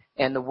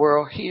 and the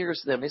world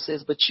hears them. It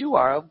says, but you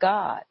are of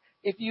God.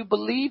 If you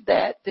believe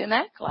that, then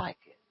act like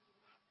it.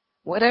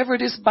 Whatever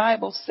this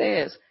Bible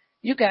says,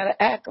 you got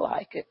to act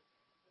like it.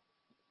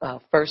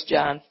 1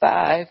 John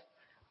 5,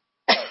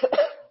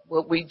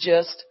 what we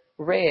just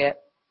read.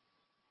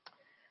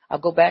 I'll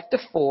go back to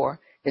 4.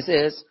 It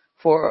says,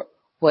 for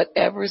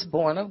whatever is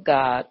born of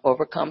God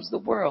overcomes the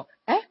world.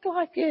 Act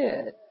like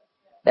it.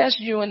 That's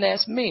you and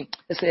that's me.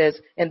 It says,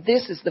 and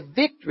this is the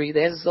victory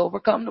that has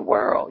overcome the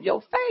world,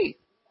 your faith.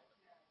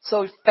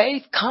 So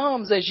faith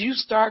comes as you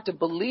start to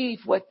believe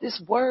what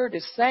this word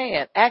is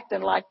saying,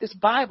 acting like this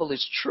Bible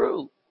is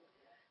true.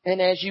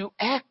 And as you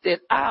act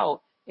it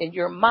out, and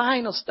your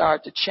mind will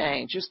start to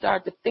change. You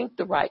start to think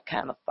the right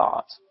kind of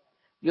thoughts.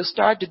 You'll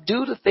start to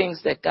do the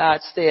things that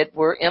God said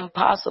were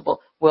impossible.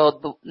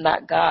 Well,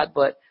 not God,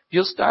 but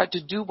you'll start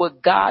to do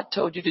what God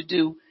told you to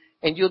do,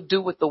 and you'll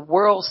do what the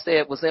world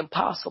said was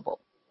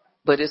impossible.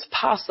 But it's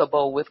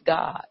possible with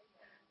God.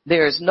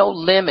 There is no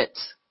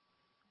limits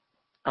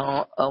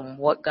on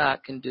what God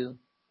can do.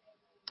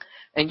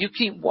 And you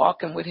keep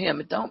walking with him.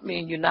 It don't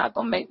mean you're not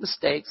going to make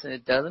mistakes, and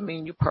it doesn't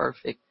mean you're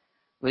perfect.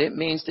 But it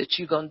means that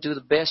you're going to do the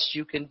best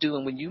you can do.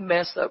 And when you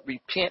mess up,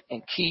 repent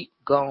and keep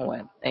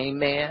going.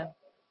 Amen.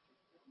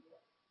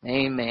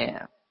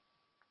 Amen.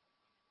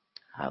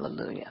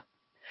 Hallelujah.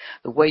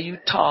 The way you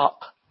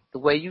talk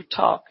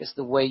is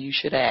the way you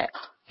should act.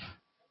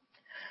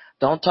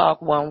 Don't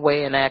talk one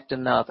way and act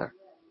another.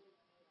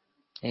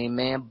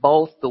 Amen.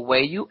 Both the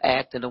way you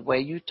act and the way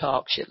you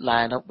talk should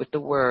line up with the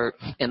word.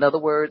 In other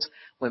words,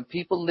 when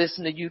people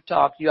listen to you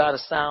talk, you ought to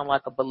sound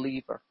like a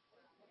believer.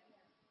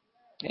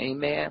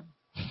 Amen.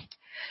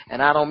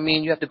 And I don't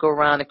mean you have to go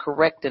around and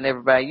correcting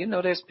everybody. You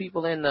know, there's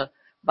people in the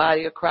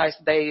body of Christ,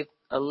 they've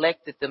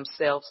elected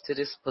themselves to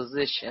this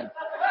position.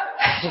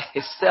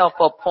 It's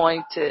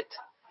self-appointed.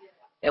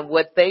 And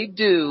what they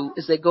do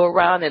is they go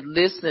around and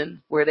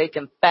listen where they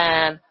can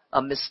find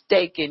a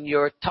mistake in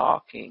your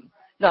talking.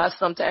 You know,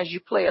 sometimes you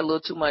play a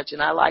little too much,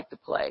 and I like to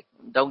play.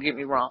 Don't get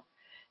me wrong.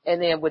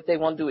 And then what they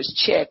want to do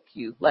is check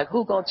you. Like,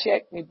 who gonna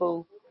check me,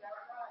 boo?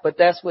 But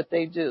that's what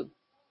they do.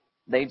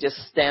 They just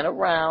stand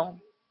around,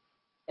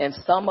 and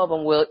some of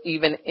them will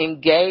even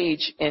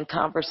engage in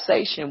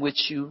conversation with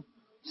you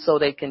so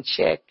they can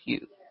check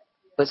you.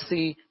 But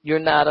see, you're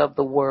not of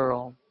the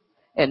world,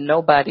 and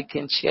nobody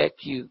can check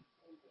you.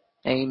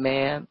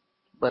 Amen.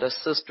 But a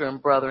sister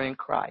and brother in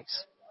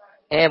Christ.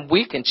 And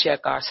we can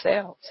check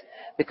ourselves,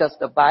 because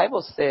the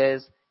Bible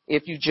says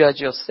if you judge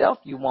yourself,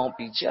 you won't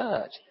be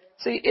judged.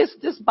 See,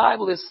 this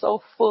Bible is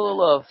so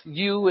full of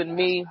you and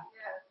me,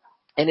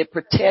 and it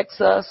protects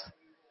us,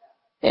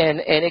 and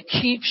it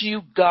keeps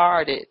you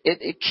guarded.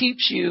 It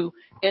keeps you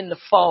in the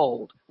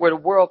fold where the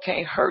world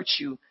can't hurt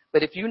you.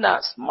 But if you're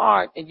not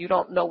smart and you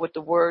don't know what the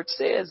word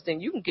says,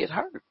 then you can get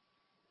hurt.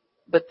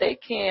 But they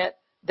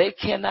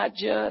cannot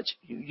judge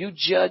you. You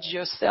judge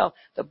yourself.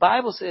 The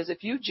Bible says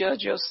if you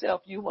judge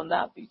yourself, you will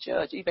not be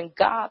judged. Even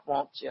God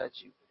won't judge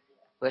you.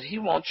 But he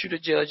wants you to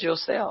judge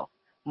yourself.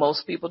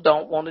 Most people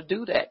don't want to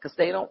do that because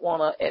they don't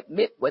want to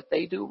admit what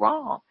they do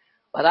wrong.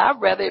 But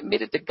I'd rather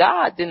admit it to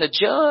God than to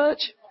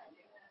judge.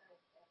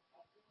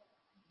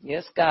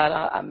 Yes, God,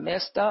 I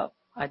messed up.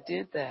 I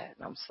did that.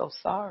 I'm so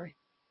sorry.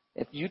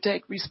 If you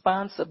take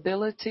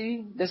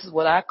responsibility, this is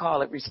what I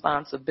call it,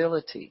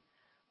 responsibility.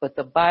 But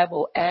the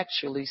Bible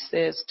actually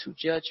says to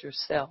judge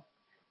yourself.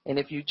 And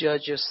if you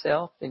judge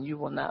yourself, then you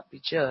will not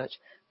be judged.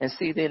 And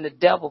see, then the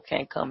devil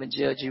can't come and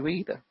judge you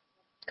either.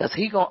 Because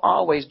he's going to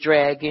always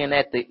drag in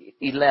at the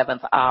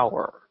 11th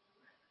hour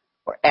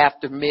or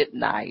after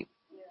midnight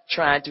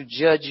trying to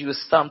judge you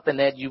as something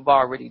that you've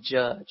already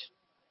judged.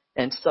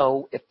 And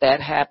so if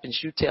that happens,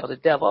 you tell the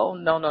devil, oh,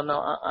 no,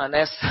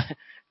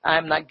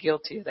 I'm not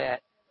guilty of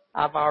that.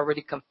 I've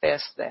already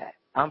confessed that.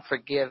 I'm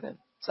forgiven.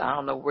 So I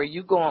don't know where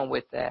you're going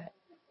with that.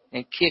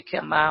 And kick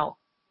him out.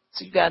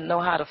 So you got to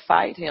know how to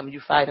fight him. You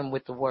fight him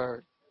with the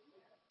word.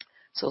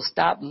 So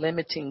stop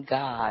limiting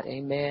God.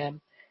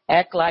 Amen.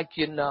 Act like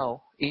you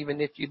know, even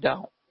if you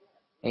don't.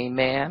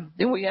 Amen.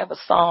 Then we have a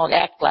song,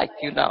 Act Like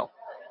You Know.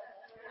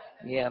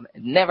 Yeah,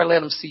 never let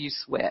them see you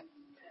sweat.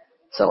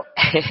 So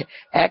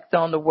act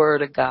on the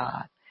word of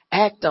God.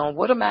 Act on,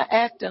 what am I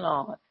acting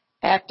on?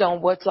 Act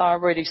on what's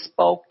already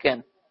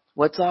spoken,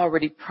 what's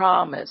already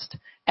promised.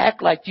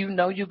 Act like you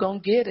know you're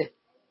going to get it.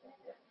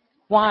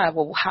 Why?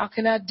 Well, how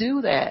can I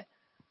do that?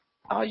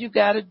 All you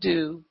got to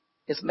do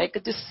is make a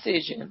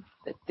decision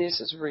that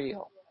this is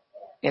real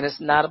and it's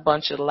not a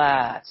bunch of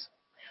lies.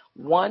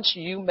 Once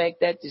you make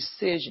that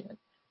decision,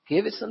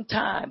 give it some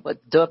time, but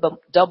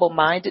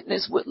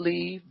double-mindedness would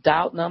leave,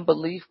 doubt and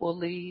unbelief will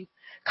leave,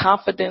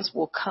 confidence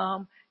will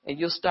come, and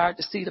you'll start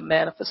to see the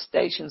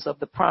manifestations of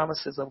the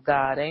promises of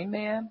God.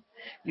 Amen.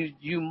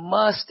 You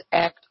must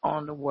act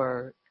on the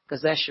word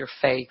because that's your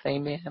faith.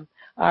 Amen.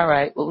 All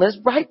right. Well, let's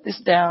write this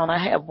down.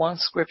 I have one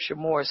scripture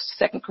more.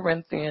 2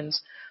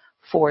 Corinthians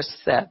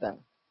 4:7.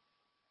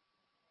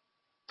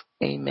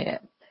 Amen.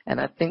 And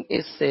I think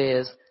it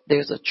says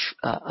there's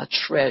a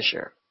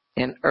treasure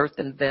in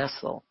earthen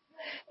vessel.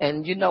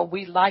 And, you know,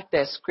 we like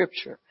that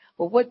scripture.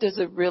 But what does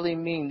it really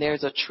mean?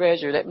 There's a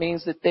treasure. That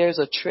means that there's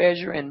a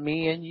treasure in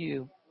me and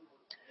you.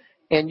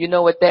 And you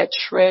know what? That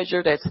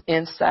treasure that's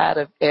inside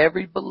of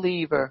every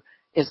believer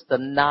is the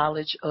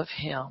knowledge of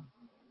him.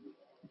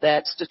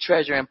 That's the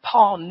treasure. And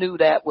Paul knew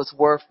that was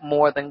worth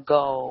more than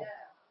gold.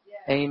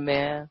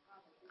 Amen.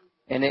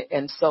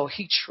 And so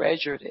he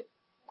treasured it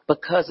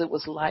because it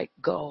was like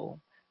gold.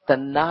 The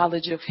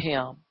knowledge of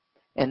him.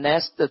 And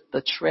that's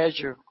the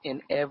treasure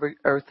in every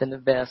earthen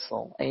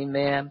vessel.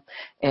 Amen.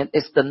 And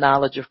it's the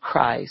knowledge of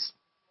Christ.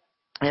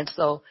 And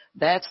so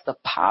that's the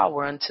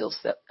power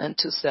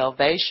unto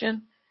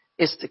salvation.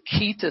 It's the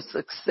key to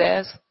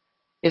success.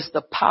 It's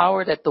the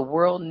power that the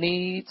world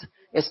needs.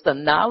 It's the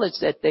knowledge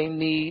that they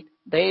need.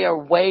 They are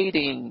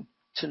waiting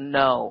to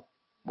know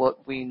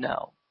what we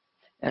know.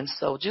 And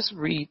so just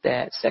read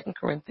that, 2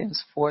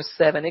 Corinthians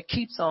 4:7. It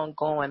keeps on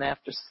going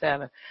after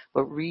 7,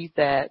 but read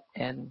that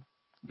and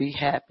be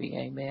happy.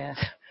 Amen.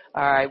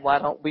 All right, why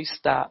don't we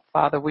stop?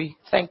 Father, we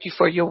thank you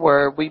for your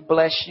word. We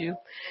bless you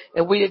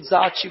and we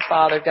exalt you,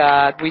 Father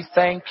God. We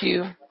thank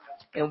you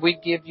and we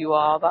give you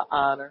all the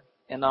honor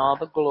and all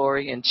the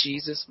glory in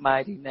Jesus'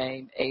 mighty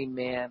name.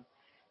 Amen.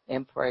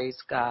 And praise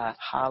God.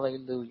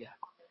 Hallelujah.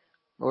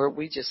 Lord,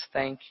 we just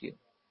thank you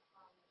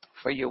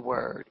for your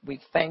word. We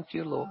thank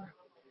you, Lord,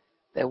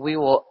 that we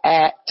will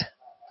act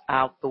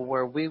out the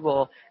word. We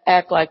will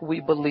act like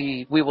we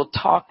believe. We will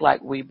talk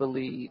like we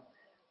believe.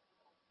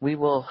 We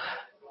will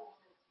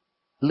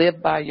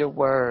live by your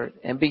word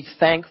and be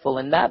thankful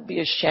and not be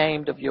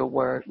ashamed of your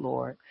word,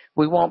 Lord.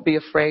 We won't be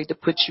afraid to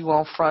put you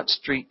on Front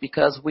Street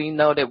because we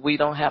know that we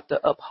don't have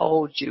to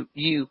uphold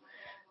you,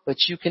 but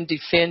you can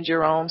defend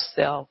your own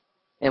self,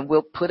 and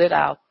we'll put it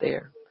out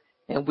there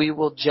and we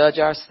will judge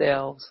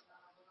ourselves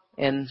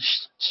and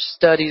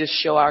study to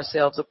show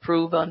ourselves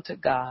approved unto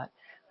God.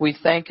 We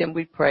thank and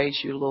we praise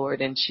you,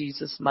 Lord, in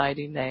Jesus'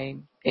 mighty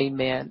name.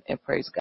 Amen and praise God.